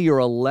only your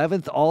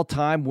 11th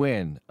all-time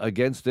win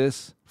against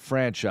this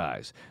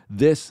franchise,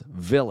 this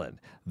villain,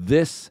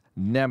 this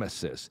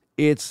nemesis.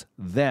 It's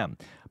them.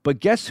 But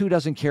guess who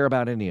doesn't care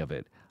about any of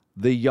it?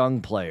 The young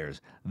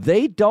players.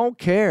 They don't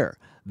care.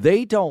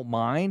 They don't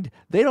mind.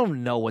 They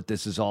don't know what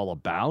this is all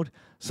about.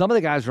 Some of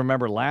the guys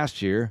remember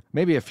last year,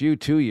 maybe a few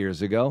 2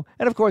 years ago.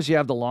 And, of course, you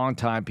have the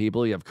longtime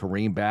people. You have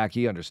Kareem back.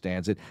 He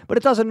understands it. But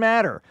it doesn't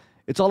matter.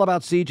 It's all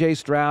about C.J.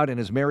 Stroud and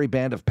his merry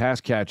band of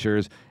pass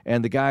catchers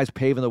and the guys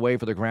paving the way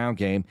for the ground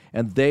game,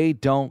 and they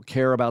don't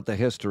care about the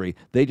history.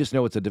 They just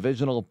know it's a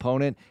divisional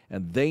opponent,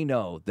 and they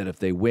know that if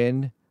they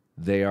win,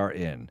 they are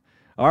in.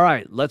 All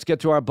right, let's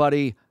get to our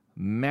buddy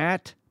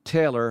Matt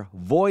Taylor,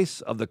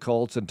 voice of the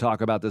Colts, and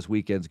talk about this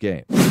weekend's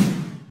game.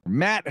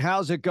 Matt,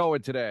 how's it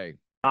going today?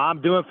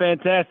 I'm doing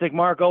fantastic,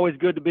 Mark. Always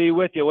good to be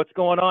with you. What's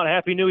going on?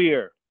 Happy New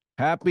Year.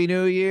 Happy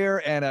New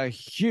Year and a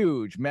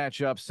huge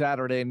matchup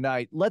Saturday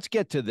night. Let's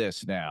get to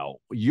this now.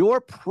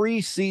 Your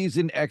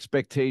preseason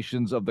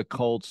expectations of the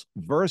Colts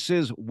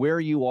versus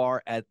where you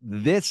are at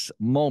this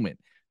moment.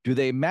 Do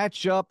they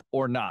match up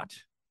or not?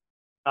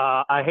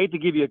 I hate to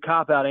give you a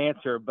cop-out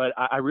answer, but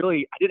I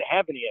didn't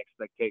have any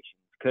expectations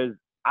because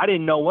I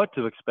didn't know what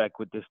to expect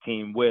with this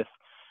team with,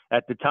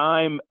 at the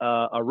time,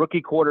 a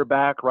rookie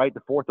quarterback, right,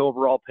 the 4th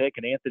overall pick,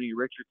 and Anthony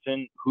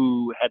Richardson,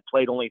 who had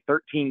played only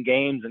 13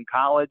 games in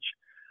college.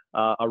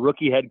 A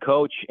rookie head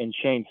coach in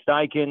Shane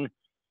Steichen,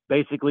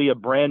 basically a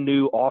brand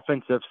new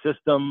offensive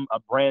system, a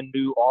brand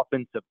new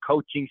offensive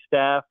coaching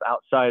staff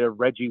outside of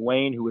Reggie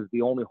Wayne, who was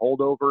the only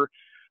holdover.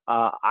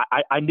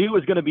 I knew it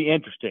was going to be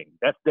interesting.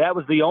 That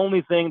was the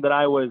only thing that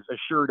I was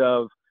assured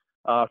of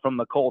from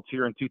the Colts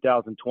here in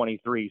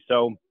 2023.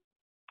 So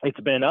it's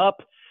been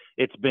up,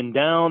 it's been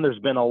down. There's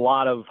been a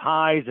lot of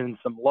highs and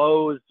some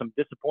lows, some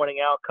disappointing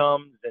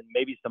outcomes, and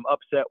maybe some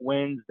upset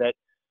wins that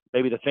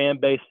maybe the fan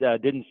base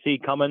didn't see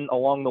coming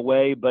along the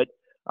way. But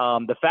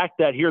the fact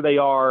that here they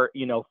are,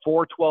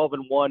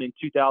 4-12-1 in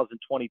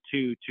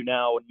 2022 to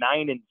now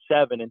 9-7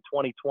 in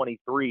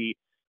 2023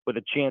 with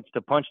a chance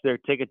to punch their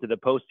ticket to the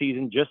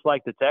postseason, just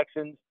like the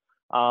Texans.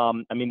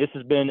 This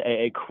has been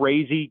a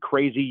crazy,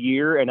 crazy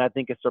year, and I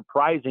think a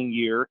surprising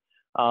year.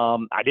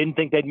 I didn't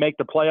think they'd make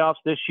the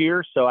playoffs this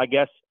year, so I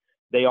guess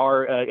they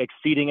are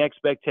exceeding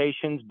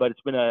expectations, but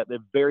it's been a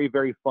very,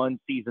 very fun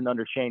season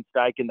under Shane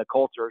Steichen. The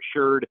Colts are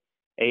assured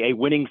a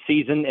winning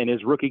season in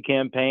his rookie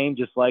campaign,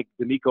 just like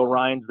DeMeco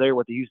Ryans there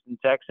with the Houston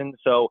Texans.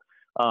 So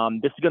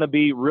this is going to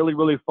be really,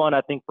 really fun,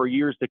 I think, for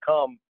years to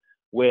come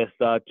with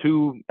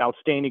 2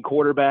 outstanding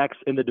quarterbacks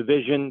in the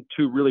division,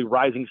 2 really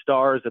rising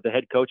stars at the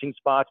head coaching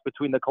spots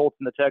between the Colts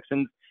and the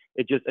Texans.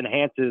 It just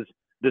enhances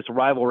this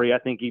rivalry, I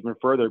think, even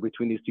further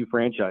between these 2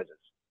 franchises.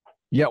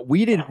 Yeah,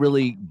 we didn't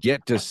really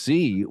get to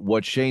see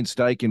what Shane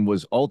Steichen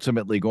was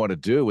ultimately going to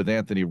do with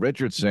Anthony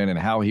Richardson and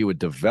how he would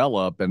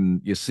develop. And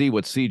you see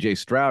what C.J.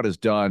 Stroud has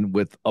done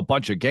with a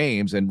bunch of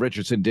games, and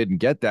Richardson didn't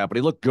get that, but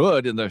he looked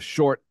good in the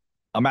short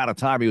amount of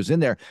time he was in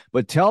there.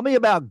 But tell me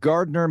about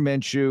Gardner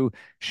Minshew,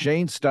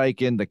 Shane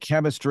Steichen, the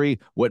chemistry,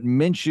 what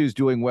Minshew's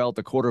doing well at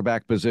the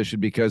quarterback position,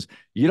 because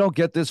you don't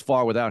get this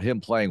far without him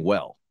playing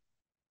well.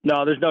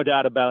 No, there's no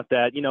doubt about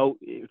that.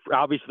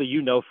 Obviously,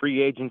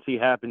 free agency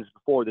happens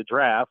before the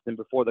draft and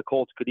before the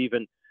Colts could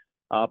even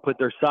put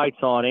their sights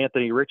on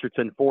Anthony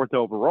Richardson 4th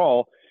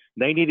overall.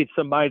 They needed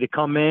somebody to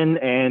come in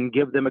and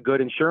give them a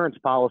good insurance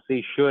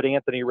policy should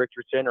Anthony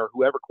Richardson or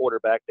whoever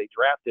quarterback they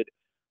drafted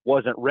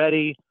wasn't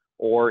ready,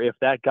 or if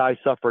that guy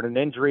suffered an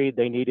injury,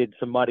 they needed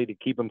somebody to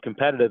keep him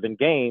competitive in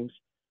games.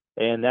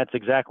 and that's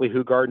exactly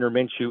who Gardner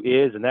Minshew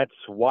is, and that's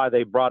why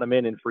they brought him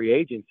in free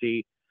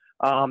agency.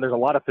 There's a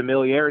lot of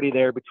familiarity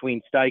there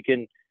between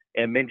Steichen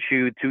and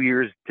Minshew, 2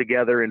 years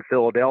together in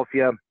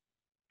Philadelphia.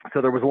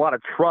 So there was a lot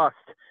of trust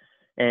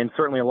and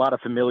certainly a lot of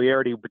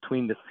familiarity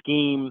between the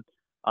scheme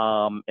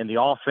and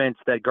the offense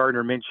that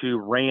Gardner Minshew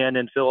ran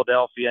in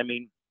Philadelphia. I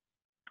mean,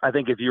 I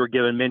think if you were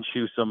giving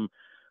Minshew some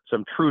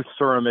truth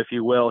serum, if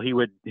you will, he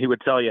would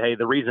tell you, hey,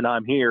 the reason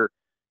I'm here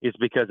is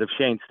because of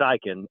Shane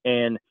Steichen,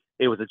 and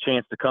it was a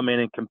chance to come in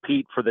and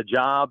compete for the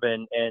job,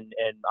 and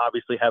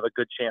obviously have a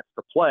good chance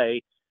to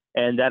play,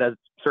 and that has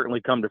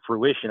certainly come to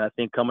fruition. I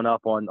think coming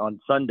up on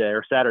Sunday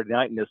or Saturday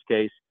night in this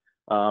case,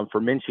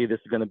 for Minshew, this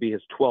is going to be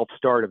his 12th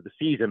start of the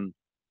season.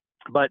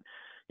 But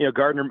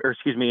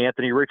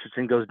Anthony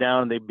Richardson goes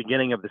down in the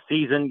beginning of the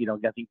season.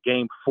 I think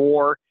game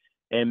 4.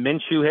 And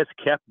Minshew has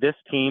kept this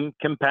team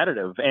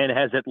competitive. And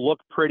has it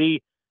looked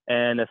pretty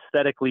and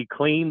aesthetically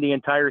clean the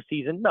entire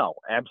season? No,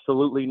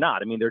 absolutely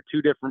not. I mean, they're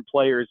two different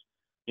players.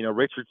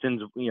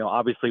 Richardson's,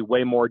 obviously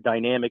way more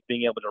dynamic,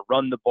 being able to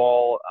run the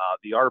ball,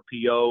 the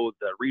RPO,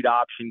 the read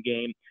option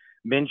game.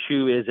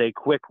 Minshew is a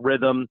quick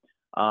rhythm,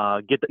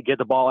 get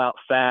the ball out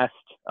fast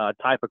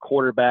type of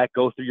quarterback,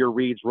 go through your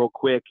reads real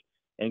quick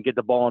and get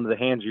the ball into the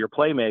hands of your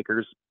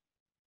playmakers.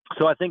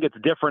 So I think it's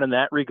different in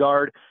that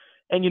regard.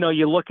 And,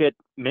 you look at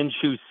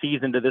Minshew's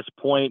season to this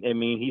point, I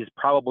mean, he's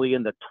probably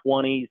in the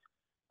 20s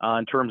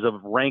in terms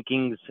of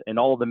rankings and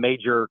all of the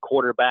major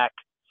quarterback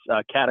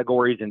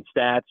categories and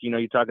stats.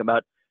 You talk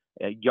about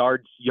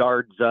yards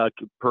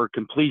per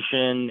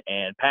completion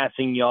and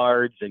passing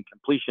yards and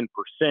completion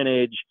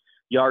percentage,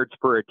 yards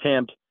per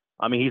attempt.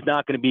 I mean, he's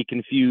not going to be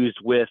confused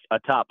with a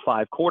top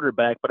 5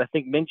 quarterback, but I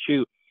think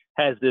Minshew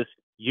has this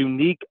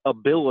unique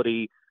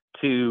ability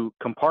to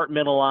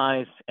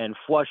compartmentalize and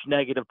flush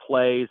negative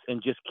plays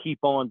and just keep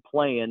on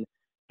playing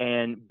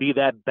and be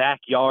that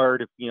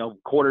backyard,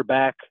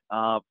 quarterback,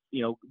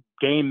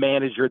 game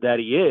manager that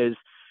he is.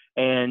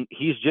 And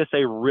he's just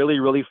a really,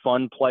 really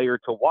fun player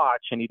to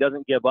watch, and he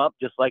doesn't give up,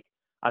 just like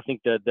I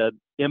think the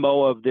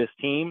MO of this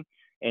team.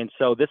 And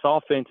so this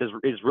offense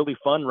is really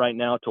fun right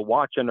now to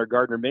watch under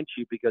Gardner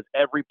Minshew, because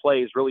every play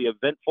is really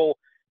eventful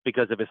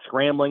because of his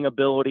scrambling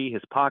ability,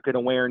 his pocket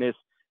awareness,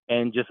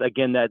 and just,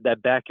 again,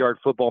 that backyard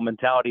football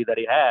mentality that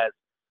he has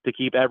to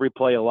keep every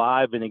play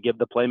alive and to give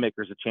the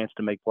playmakers a chance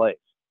to make plays.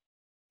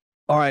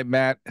 All right,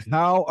 Matt,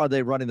 how are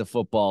they running the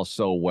football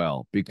so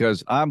well?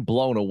 Because I'm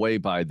blown away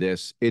by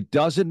this. It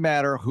doesn't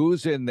matter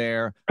who's in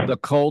there. The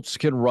Colts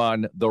can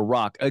run the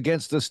rock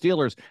against the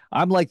Steelers.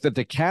 I'm like the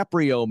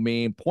DiCaprio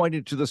meme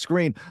pointed to the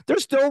screen. They're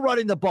still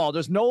running the ball.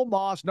 There's no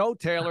Moss, no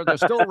Taylor. They're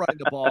still running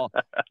the ball.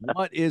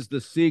 What is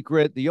the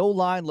secret? The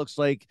O-line looks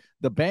like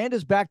the band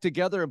is back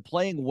together and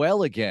playing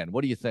well again.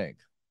 What do you think?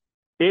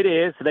 It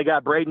is. They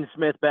got Braden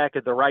Smith back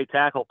at the right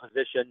tackle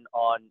position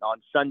on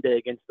Sunday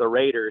against the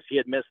Raiders. He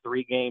had missed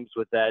 3 games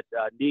with that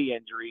knee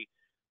injury.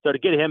 So to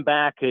get him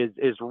back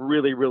is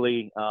really,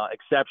 really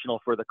exceptional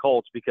for the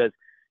Colts, because,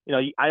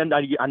 I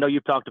know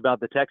you've talked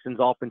about the Texans'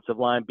 offensive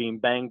line being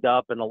banged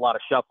up and a lot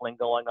of shuffling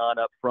going on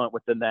up front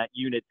within that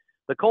unit.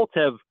 The Colts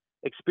have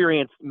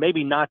experienced,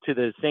 maybe not to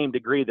the same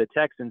degree the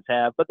Texans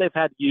have, but they've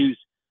had to use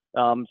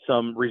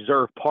some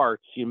reserve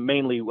parts,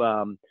 mainly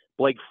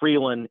Blake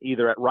Freeland,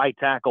 either at right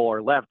tackle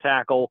or left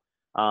tackle.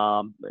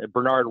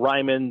 Bernard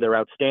Ryman, their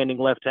outstanding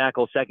left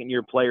tackle,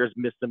 second-year players,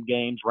 missed some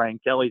games. Ryan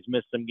Kelly's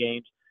missed some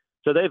games.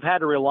 So they've had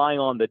to rely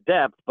on the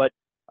depth. But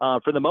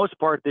for the most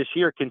part this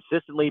year,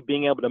 consistently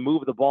being able to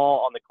move the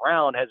ball on the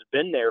ground has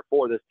been there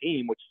for this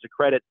team, which is a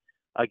credit,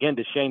 again,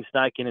 to Shane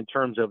Steichen in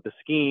terms of the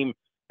scheme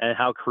and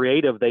how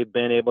creative they've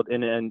been able to,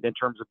 in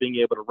terms of being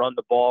able to run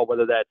the ball,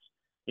 whether that's,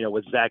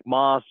 with Zach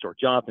Moss or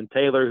Jonathan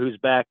Taylor, who's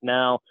back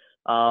now.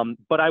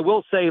 But I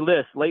will say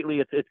this,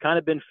 lately it's kind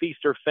of been feast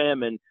or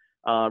famine.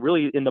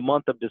 Really in the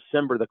month of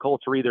December, the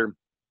Colts are either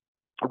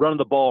running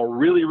the ball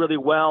really, really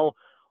well,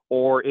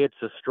 or it's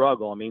a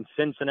struggle. I mean,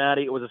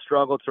 Cincinnati, it was a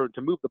struggle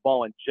to move the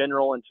ball in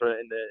general, and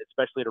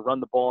especially to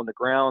run the ball on the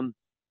ground.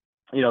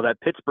 That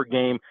Pittsburgh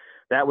game,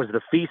 that was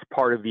the feast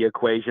part of the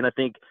equation. I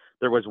think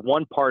there was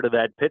one part of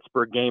that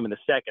Pittsburgh game in the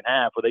second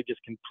half where they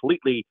just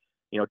completely,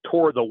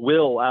 tore the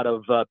will out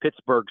of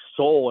Pittsburgh's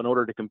soul in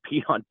order to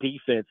compete on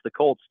defense. The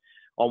Colts,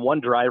 on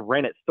one drive,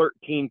 ran it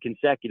 13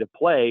 consecutive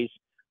plays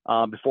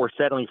before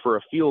settling for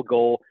a field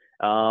goal.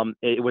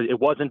 It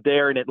wasn't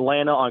there in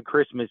Atlanta on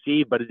Christmas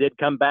Eve, but it did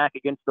come back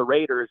against the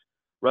Raiders,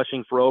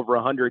 rushing for over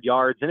 100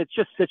 yards. And it's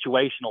just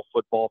situational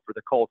football for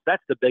the Colts.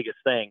 That's the biggest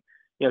thing.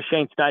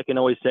 Shane Steichen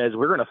always says,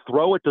 we're going to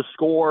throw it to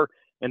score,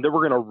 and then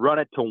we're going to run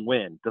it to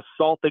win, to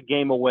salt the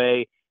game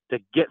away, to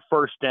get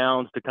first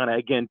downs, to kind of,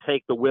 again,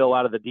 take the will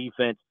out of the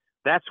defense.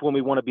 That's when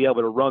we want to be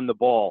able to run the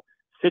ball.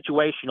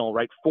 Situational,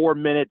 right? 4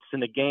 minutes in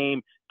the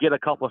game, get a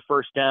couple of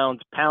first downs,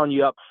 pound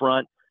you up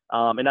front.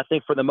 And I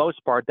think for the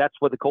most part, that's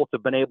what the Colts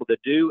have been able to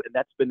do, and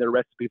that's been their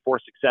recipe for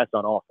success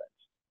on offense.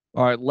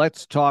 All right,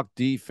 let's talk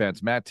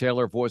defense. Matt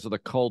Taylor, voice of the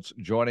Colts,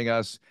 joining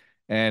us.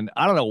 And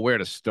I don't know where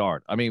to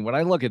start. I mean, when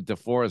I look at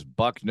DeForest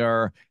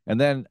Buckner, and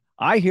then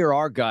I hear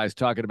our guys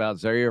talking about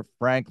Zaire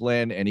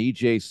Franklin and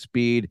EJ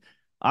Speed,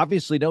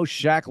 Obviously, no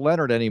Shaq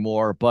Leonard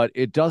anymore, but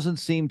it doesn't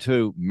seem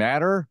to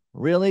matter,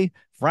 really.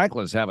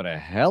 Franklin's having a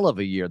hell of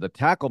a year. The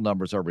tackle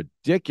numbers are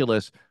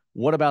ridiculous.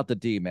 What about the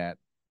D, Matt?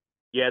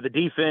 Yeah, the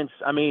defense.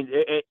 I mean,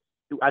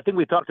 I think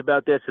we talked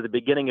about this at the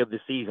beginning of the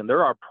season.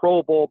 There are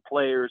Pro Bowl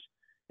players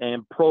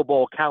and Pro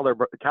Bowl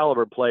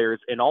caliber players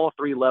in all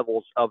three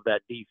levels of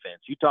that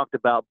defense. You talked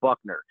about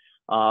Buckner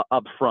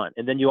up front,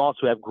 and then you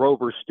also have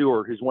Grover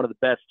Stewart, who's one of the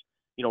best,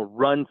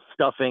 run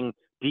stuffing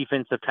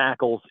defensive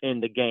tackles in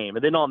the game.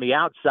 And then on the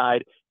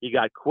outside, you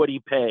got Kwity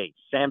Paye,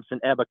 Samson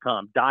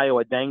Ebukam,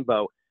 Dio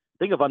Adangbo. I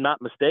think if I'm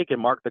not mistaken,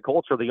 Mark, the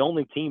Colts are the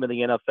only team in the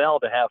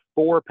NFL to have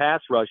four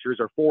pass rushers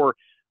or four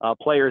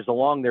players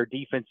along their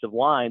defensive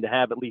line to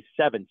have at least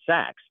 7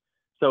 sacks.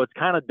 So it's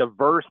kind of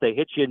diverse. They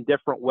hit you in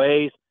different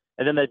ways.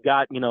 And then they've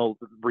got,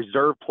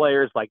 reserve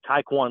players like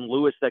Tyquan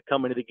Lewis that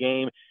come into the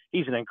game.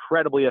 He's an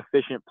incredibly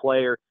efficient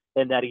player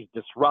in that he's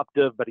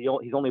disruptive, but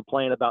he's only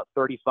playing about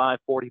 35,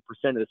 40%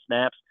 of the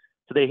snaps.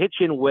 So they hit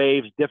you in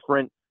waves,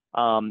 different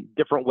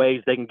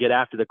ways they can get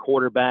after the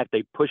quarterback.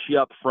 They push you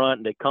up front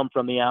and they come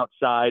from the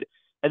outside.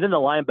 And then the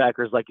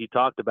linebackers, like you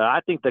talked about, I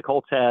think the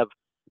Colts have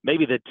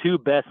maybe the two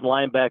best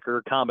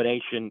linebacker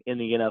combination in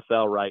the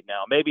NFL right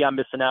now. Maybe I'm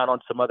missing out on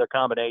some other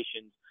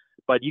combinations,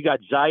 but you got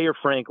Zaire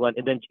Franklin,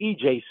 and then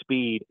EJ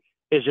Speed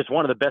is just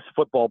one of the best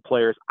football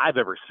players I've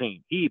ever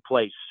seen. He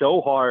plays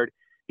so hard.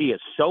 He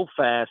is so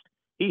fast.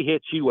 He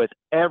hits you with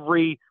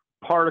every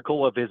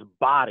particle of his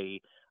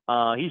body.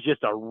 He's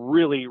just a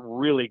really,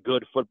 really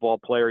good football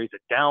player. He's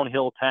a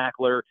downhill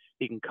tackler.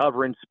 He can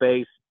cover in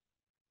space.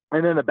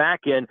 And then the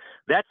back end,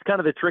 that's kind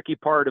of the tricky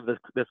part of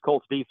this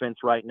Colts defense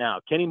right now.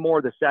 Kenny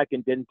Moore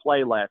II didn't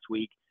play last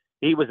week.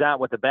 He was out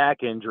with a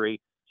back injury.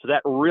 So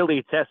that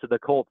really tested the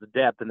Colts'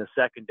 depth in the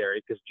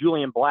secondary because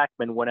Julian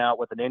Blackmon went out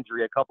with an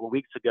injury a couple of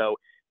weeks ago.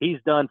 He's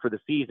done for the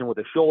season with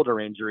a shoulder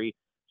injury.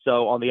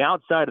 So on the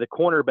outside of the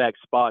cornerback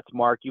spots,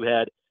 Mark, you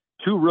had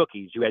two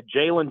rookies. You had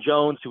Jalen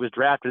Jones, who was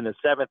drafted in the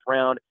 7th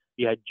round.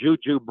 You had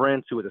Juju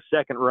Brents, who was a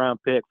 2nd-round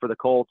pick for the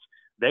Colts.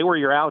 They were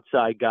your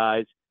outside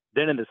guys.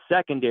 Then in the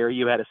secondary,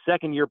 you had a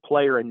second-year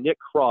player in Nick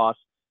Cross,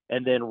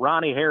 and then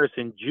Ronnie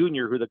Harrison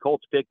Jr., who the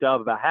Colts picked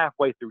up about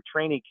halfway through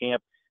training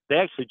camp. They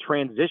actually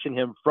transitioned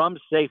him from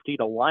safety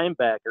to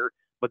linebacker,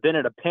 but then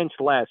at a pinch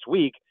last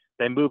week,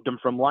 they moved him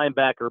from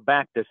linebacker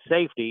back to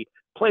safety.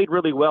 Played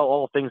really well,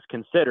 all things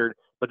considered,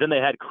 but then they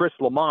had Chris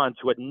Lamont,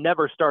 who had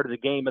never started a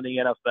game in the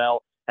NFL,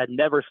 had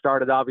never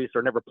started, obviously,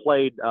 or never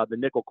played the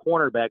nickel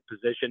cornerback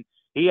position.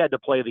 He had to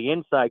play the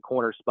inside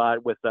corner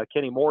spot with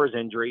Kenny Moore's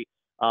injury.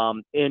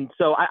 And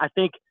so I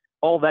think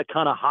all that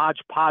kind of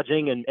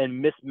hodgepodging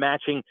and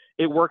mismatching,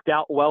 it worked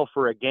out well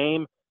for a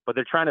game, but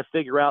they're trying to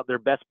figure out their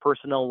best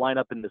personnel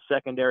lineup in the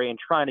secondary and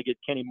trying to get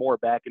Kenny Moore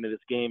back into this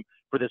game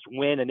for this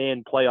win and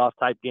in playoff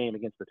type game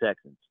against the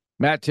Texans.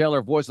 Matt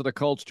Taylor, voice of the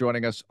Colts,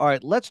 joining us. All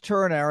right, let's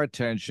turn our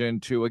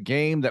attention to a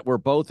game that we're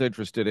both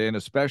interested in,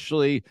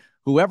 especially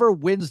whoever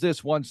wins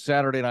this one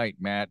Saturday night,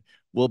 Matt,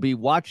 will be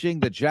watching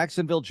the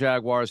Jacksonville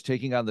Jaguars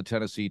taking on the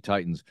Tennessee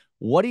Titans.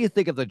 What do you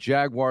think of the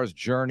Jaguars'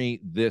 journey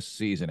this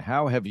season?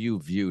 How have you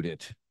viewed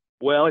it?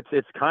 Well,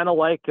 it's kind of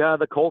like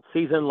the Colts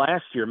season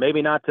last year,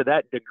 maybe not to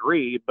that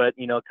degree, but,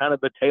 kind of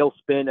a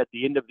tailspin at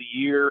the end of the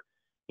year,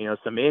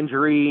 some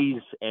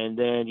injuries and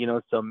then,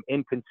 some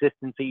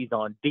inconsistencies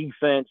on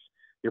defense.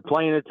 You're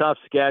playing a tough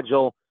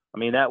schedule. I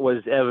mean, that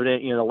was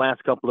evident, the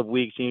last couple of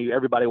weeks.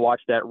 Everybody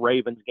watched that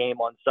Ravens game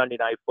on Sunday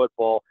Night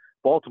Football.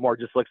 Baltimore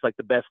just looks like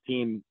the best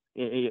team,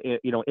 in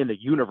the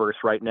universe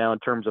right now in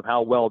terms of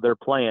how well they're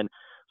playing.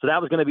 So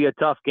that was going to be a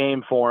tough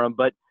game for them.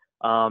 But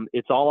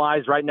it's all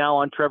eyes right now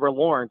on Trevor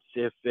Lawrence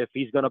if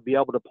he's going to be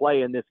able to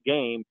play in this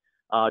game.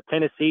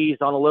 Tennessee's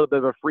on a little bit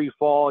of a free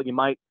fall. You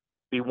might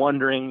be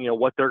wondering,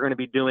 what they're going to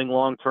be doing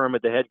long term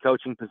at the head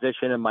coaching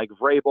position and Mike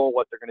Vrabel,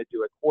 what they're going to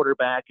do at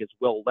quarterback. Is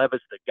Will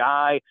Levis the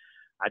guy?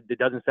 It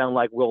doesn't sound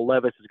like Will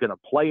Levis is going to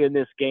play in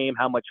this game.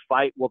 How much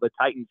fight will the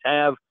Titans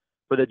have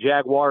for the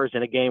Jaguars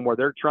in a game where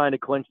they're trying to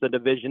clinch the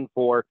division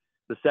for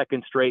the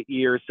 2nd straight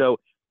year? So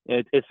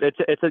it's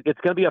going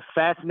to be a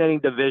fascinating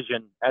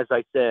division. As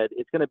I said,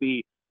 it's going to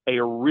be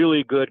a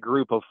really good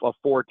group of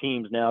 4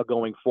 teams now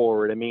going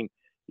forward. I mean,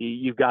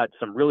 you've got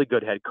some really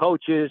good head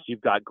coaches.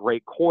 You've got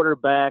great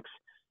quarterbacks.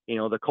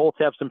 The Colts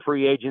have some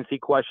free agency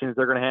questions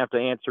they're going to have to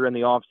answer in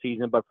the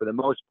offseason, but for the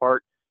most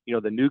part,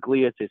 the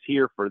nucleus is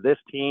here for this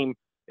team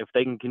if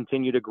they can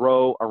continue to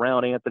grow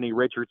around Anthony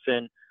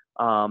Richardson.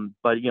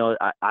 But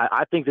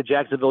I think the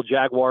Jacksonville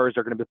Jaguars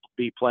are going to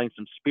be playing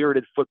some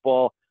spirited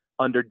football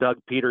under Doug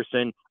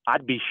Peterson.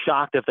 I'd be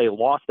shocked if they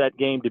lost that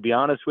game, to be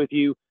honest with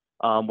you,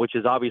 which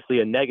is obviously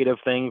a negative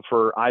thing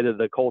for either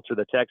the Colts or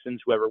the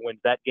Texans, whoever wins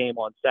that game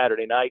on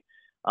Saturday night.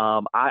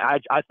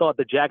 I thought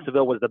that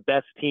Jacksonville was the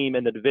best team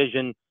in the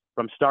division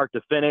from start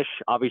to finish.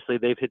 Obviously,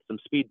 they've hit some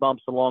speed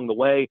bumps along the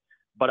way,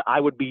 but I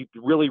would be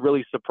really,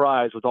 really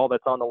surprised with all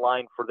that's on the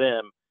line for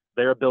them,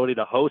 their ability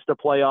to host a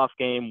playoff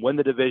game, win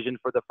the division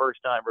for the first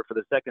time or for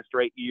the 2nd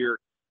straight year,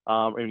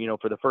 and,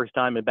 for the first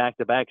time in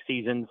back-to-back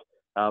seasons,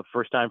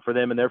 first time for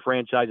them in their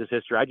franchise's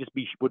history. I just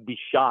would be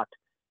shocked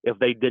if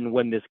they didn't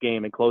win this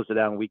game and close it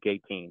out in Week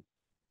 18.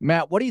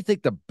 Matt, what do you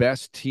think the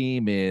best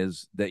team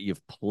is that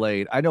you've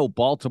played? I know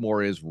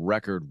Baltimore is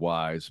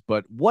record-wise,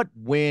 but what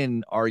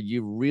win are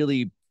you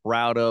really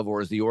proud of,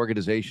 or is the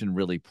organization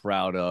really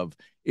proud of?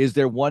 Is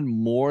there one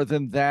more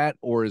than that,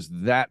 or is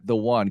that the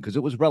one? Because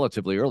it was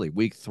relatively early,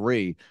 week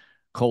 3,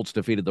 Colts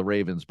defeated the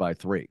Ravens by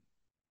 3.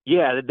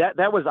 Yeah,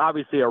 that was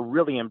obviously a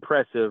really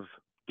impressive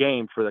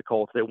game for the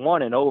Colts. They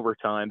won in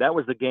overtime. That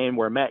was the game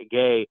where Matt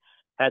Gay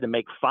had to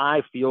make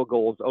 5 field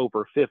goals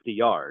over 50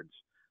 yards.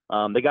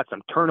 They got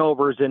some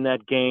turnovers in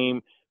that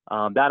game.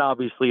 That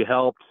obviously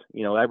helped,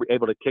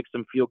 able to kick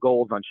some field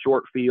goals on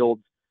short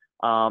fields.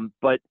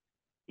 But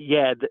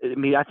yeah, I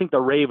mean, I think the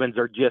Ravens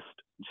are just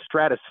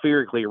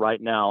stratospherically right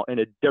now in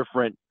a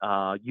different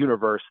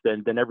universe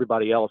than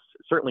everybody else,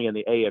 certainly in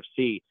the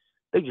AFC.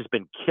 They've just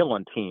been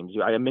killing teams.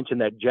 I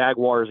mentioned that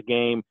Jaguars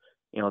game.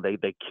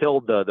 They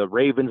killed the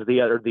Ravens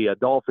the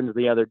Dolphins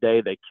the other day.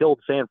 They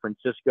killed San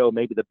Francisco,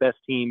 maybe the best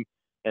team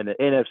in the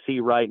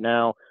NFC right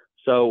now.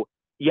 So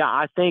yeah,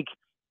 I think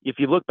if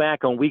you look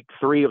back on week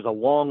 3, it was a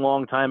long,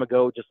 long time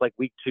ago, just like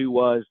week 2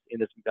 was in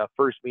this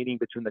first meeting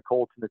between the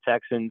Colts and the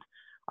Texans.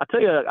 I'll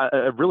tell you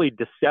a really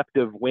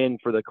deceptive win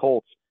for the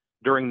Colts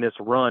during this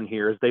run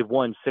here is they've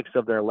won 6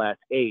 of their last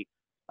 8.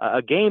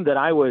 A game that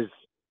I was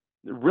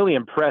really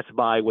impressed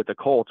by with the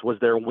Colts was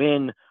their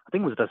win. I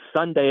think it was the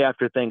Sunday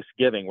after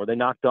Thanksgiving where they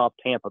knocked off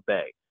Tampa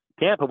Bay.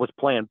 Tampa was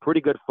playing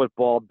pretty good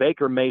football.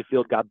 Baker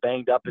Mayfield got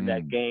banged up in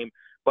that game,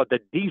 but the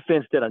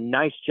defense did a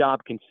nice job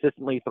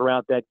consistently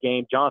throughout that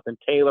game. Jonathan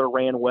Taylor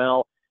ran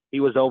well. He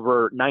was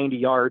over 90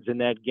 yards in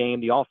that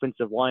game. The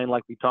offensive line,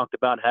 like we talked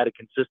about, had a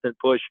consistent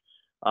push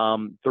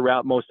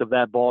throughout most of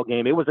that ball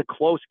game. It was a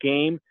close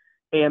game.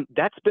 And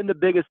that's been the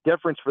biggest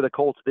difference for the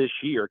Colts this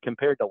year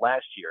compared to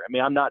last year. I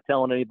mean, I'm not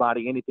telling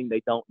anybody anything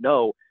they don't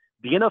know.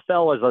 The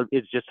NFL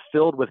is just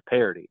filled with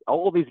parity.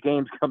 All of these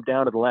games come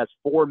down to the last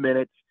 4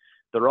 minutes.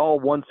 They're all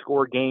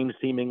one-score games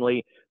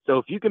seemingly. So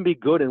if you can be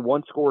good in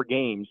one-score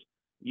games,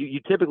 you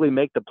typically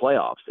make the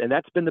playoffs. And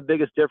that's been the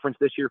biggest difference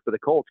this year for the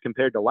Colts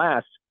compared to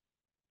last.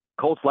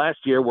 Colts last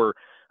year I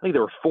think they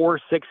were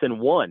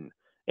 4-6-1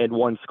 in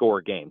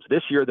one-score games.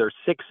 This year they're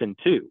 6-2.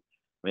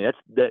 I mean, that's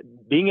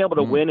that being able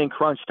to win in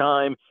crunch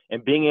time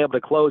and being able to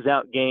close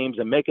out games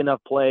and make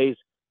enough plays,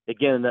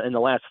 again, in the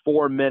last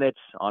 4 minutes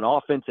on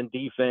offense and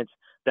defense.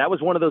 That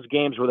was one of those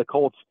games where the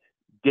Colts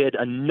did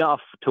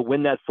enough to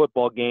win that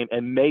football game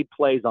and made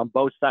plays on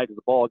both sides of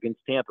the ball against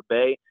Tampa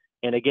Bay.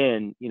 And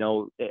again,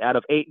 out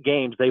of 8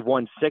 games, they've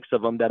won 6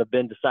 of them that have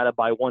been decided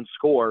by one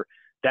score.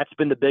 That's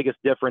been the biggest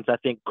difference, I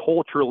think,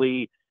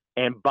 culturally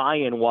and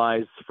buy-in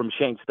wise from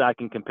Shane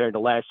Steichen compared to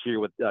last year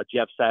with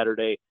Jeff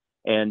Saturday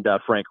and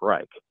Frank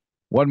Reich.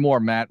 One more,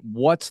 Matt.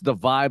 What's the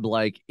vibe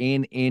like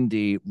in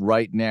Indy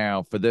right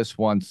now for this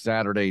one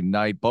Saturday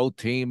night? Both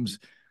teams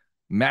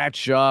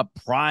match up,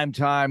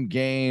 primetime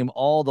game,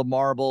 all the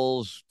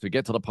marbles to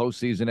get to the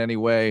postseason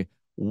anyway.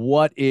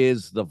 What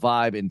is the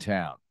vibe in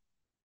town?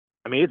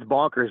 I mean, it's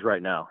bonkers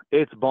right now.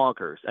 It's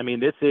bonkers. I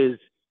mean,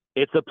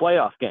 it's a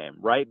playoff game,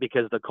 right?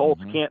 Because the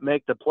Colts can't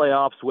make the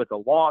playoffs with a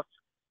loss,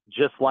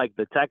 just like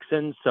the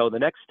Texans. So the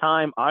next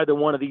time either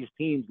one of these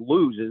teams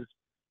loses,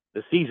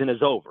 the season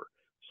is over.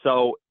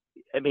 So,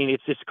 I mean,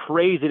 it's just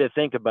crazy to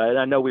think about it.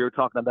 I know we were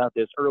talking about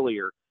this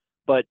earlier,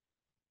 but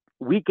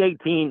week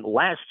 18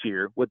 last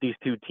year with these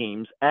two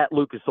teams at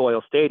Lucas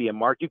Oil Stadium,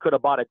 Mark, you could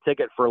have bought a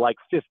ticket for like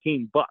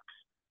 $15.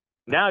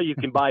 Now you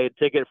can buy a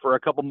ticket for a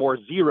couple more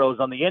zeros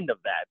on the end of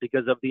that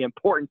because of the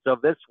importance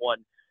of this one.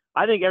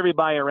 I think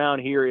everybody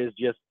around here is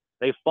just,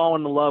 they've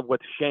fallen in love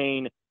with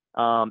Shane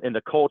and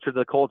the culture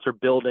the Colts are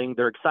building.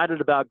 They're excited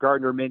about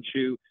Gardner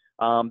Minshew.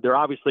 They're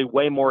obviously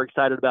way more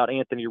excited about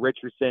Anthony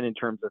Richardson in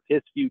terms of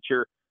his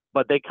future,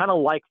 but they kind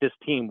of like this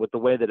team with the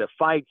way that it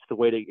fights, the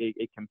way that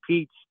it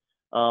competes,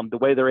 the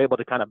way they're able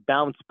to kind of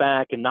bounce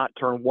back and not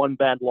turn one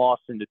bad loss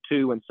into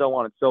 2 and so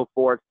on and so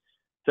forth.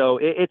 So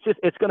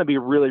it's going to be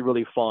really,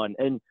 really fun.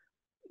 And,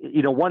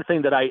 one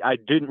thing that I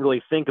didn't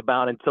really think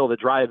about until the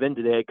drive in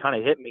today, it kind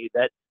of hit me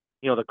that,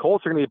 the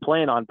Colts are going to be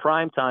playing on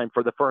prime time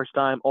for the first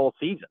time all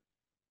season.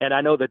 And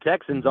I know the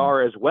Texans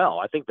are as well.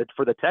 I think that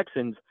for the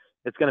Texans,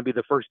 it's going to be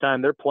the first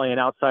time they're playing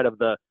outside of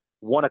the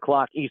 1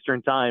 o'clock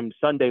Eastern time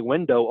Sunday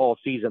window all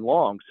season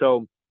long.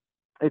 So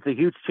it's a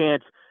huge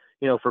chance,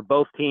 for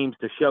both teams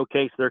to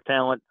showcase their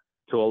talent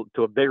to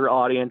a bigger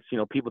audience,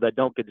 people that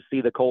don't get to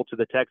see the Colts or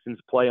the Texans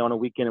play on a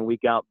week in and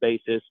week out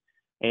basis.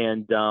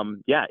 And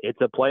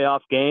it's a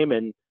playoff game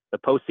and the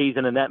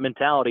postseason and that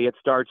mentality, it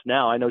starts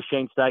now. I know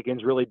Shane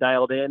Steichen's really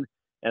dialed in,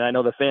 and I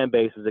know the fan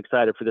base is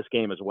excited for this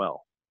game as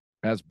well.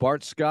 As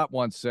Bart Scott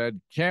once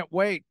said, can't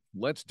wait.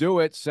 Let's do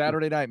it.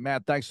 Saturday night.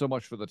 Matt, thanks so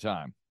much for the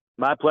time.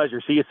 My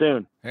pleasure. See you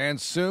soon.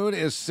 And soon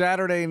is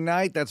Saturday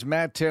night. That's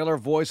Matt Taylor,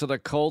 voice of the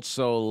Colts.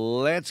 So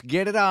let's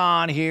get it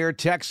on here.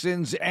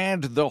 Texans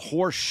and the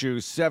Horseshoe,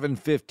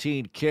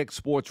 7:15 kick,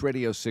 Sports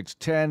Radio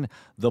 610,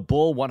 The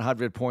Bull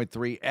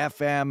 100.3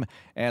 FM,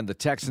 and the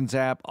Texans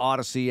app,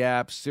 Odyssey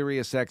app,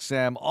 Sirius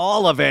XM,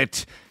 all of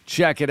it.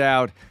 Check it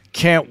out.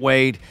 Can't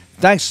wait.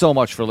 Thanks so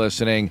much for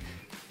listening.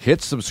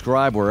 Hit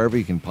subscribe wherever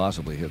you can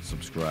possibly hit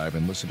subscribe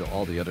and listen to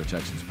all the other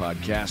Texans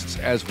podcasts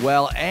as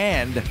well.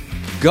 And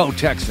go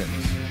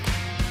Texans!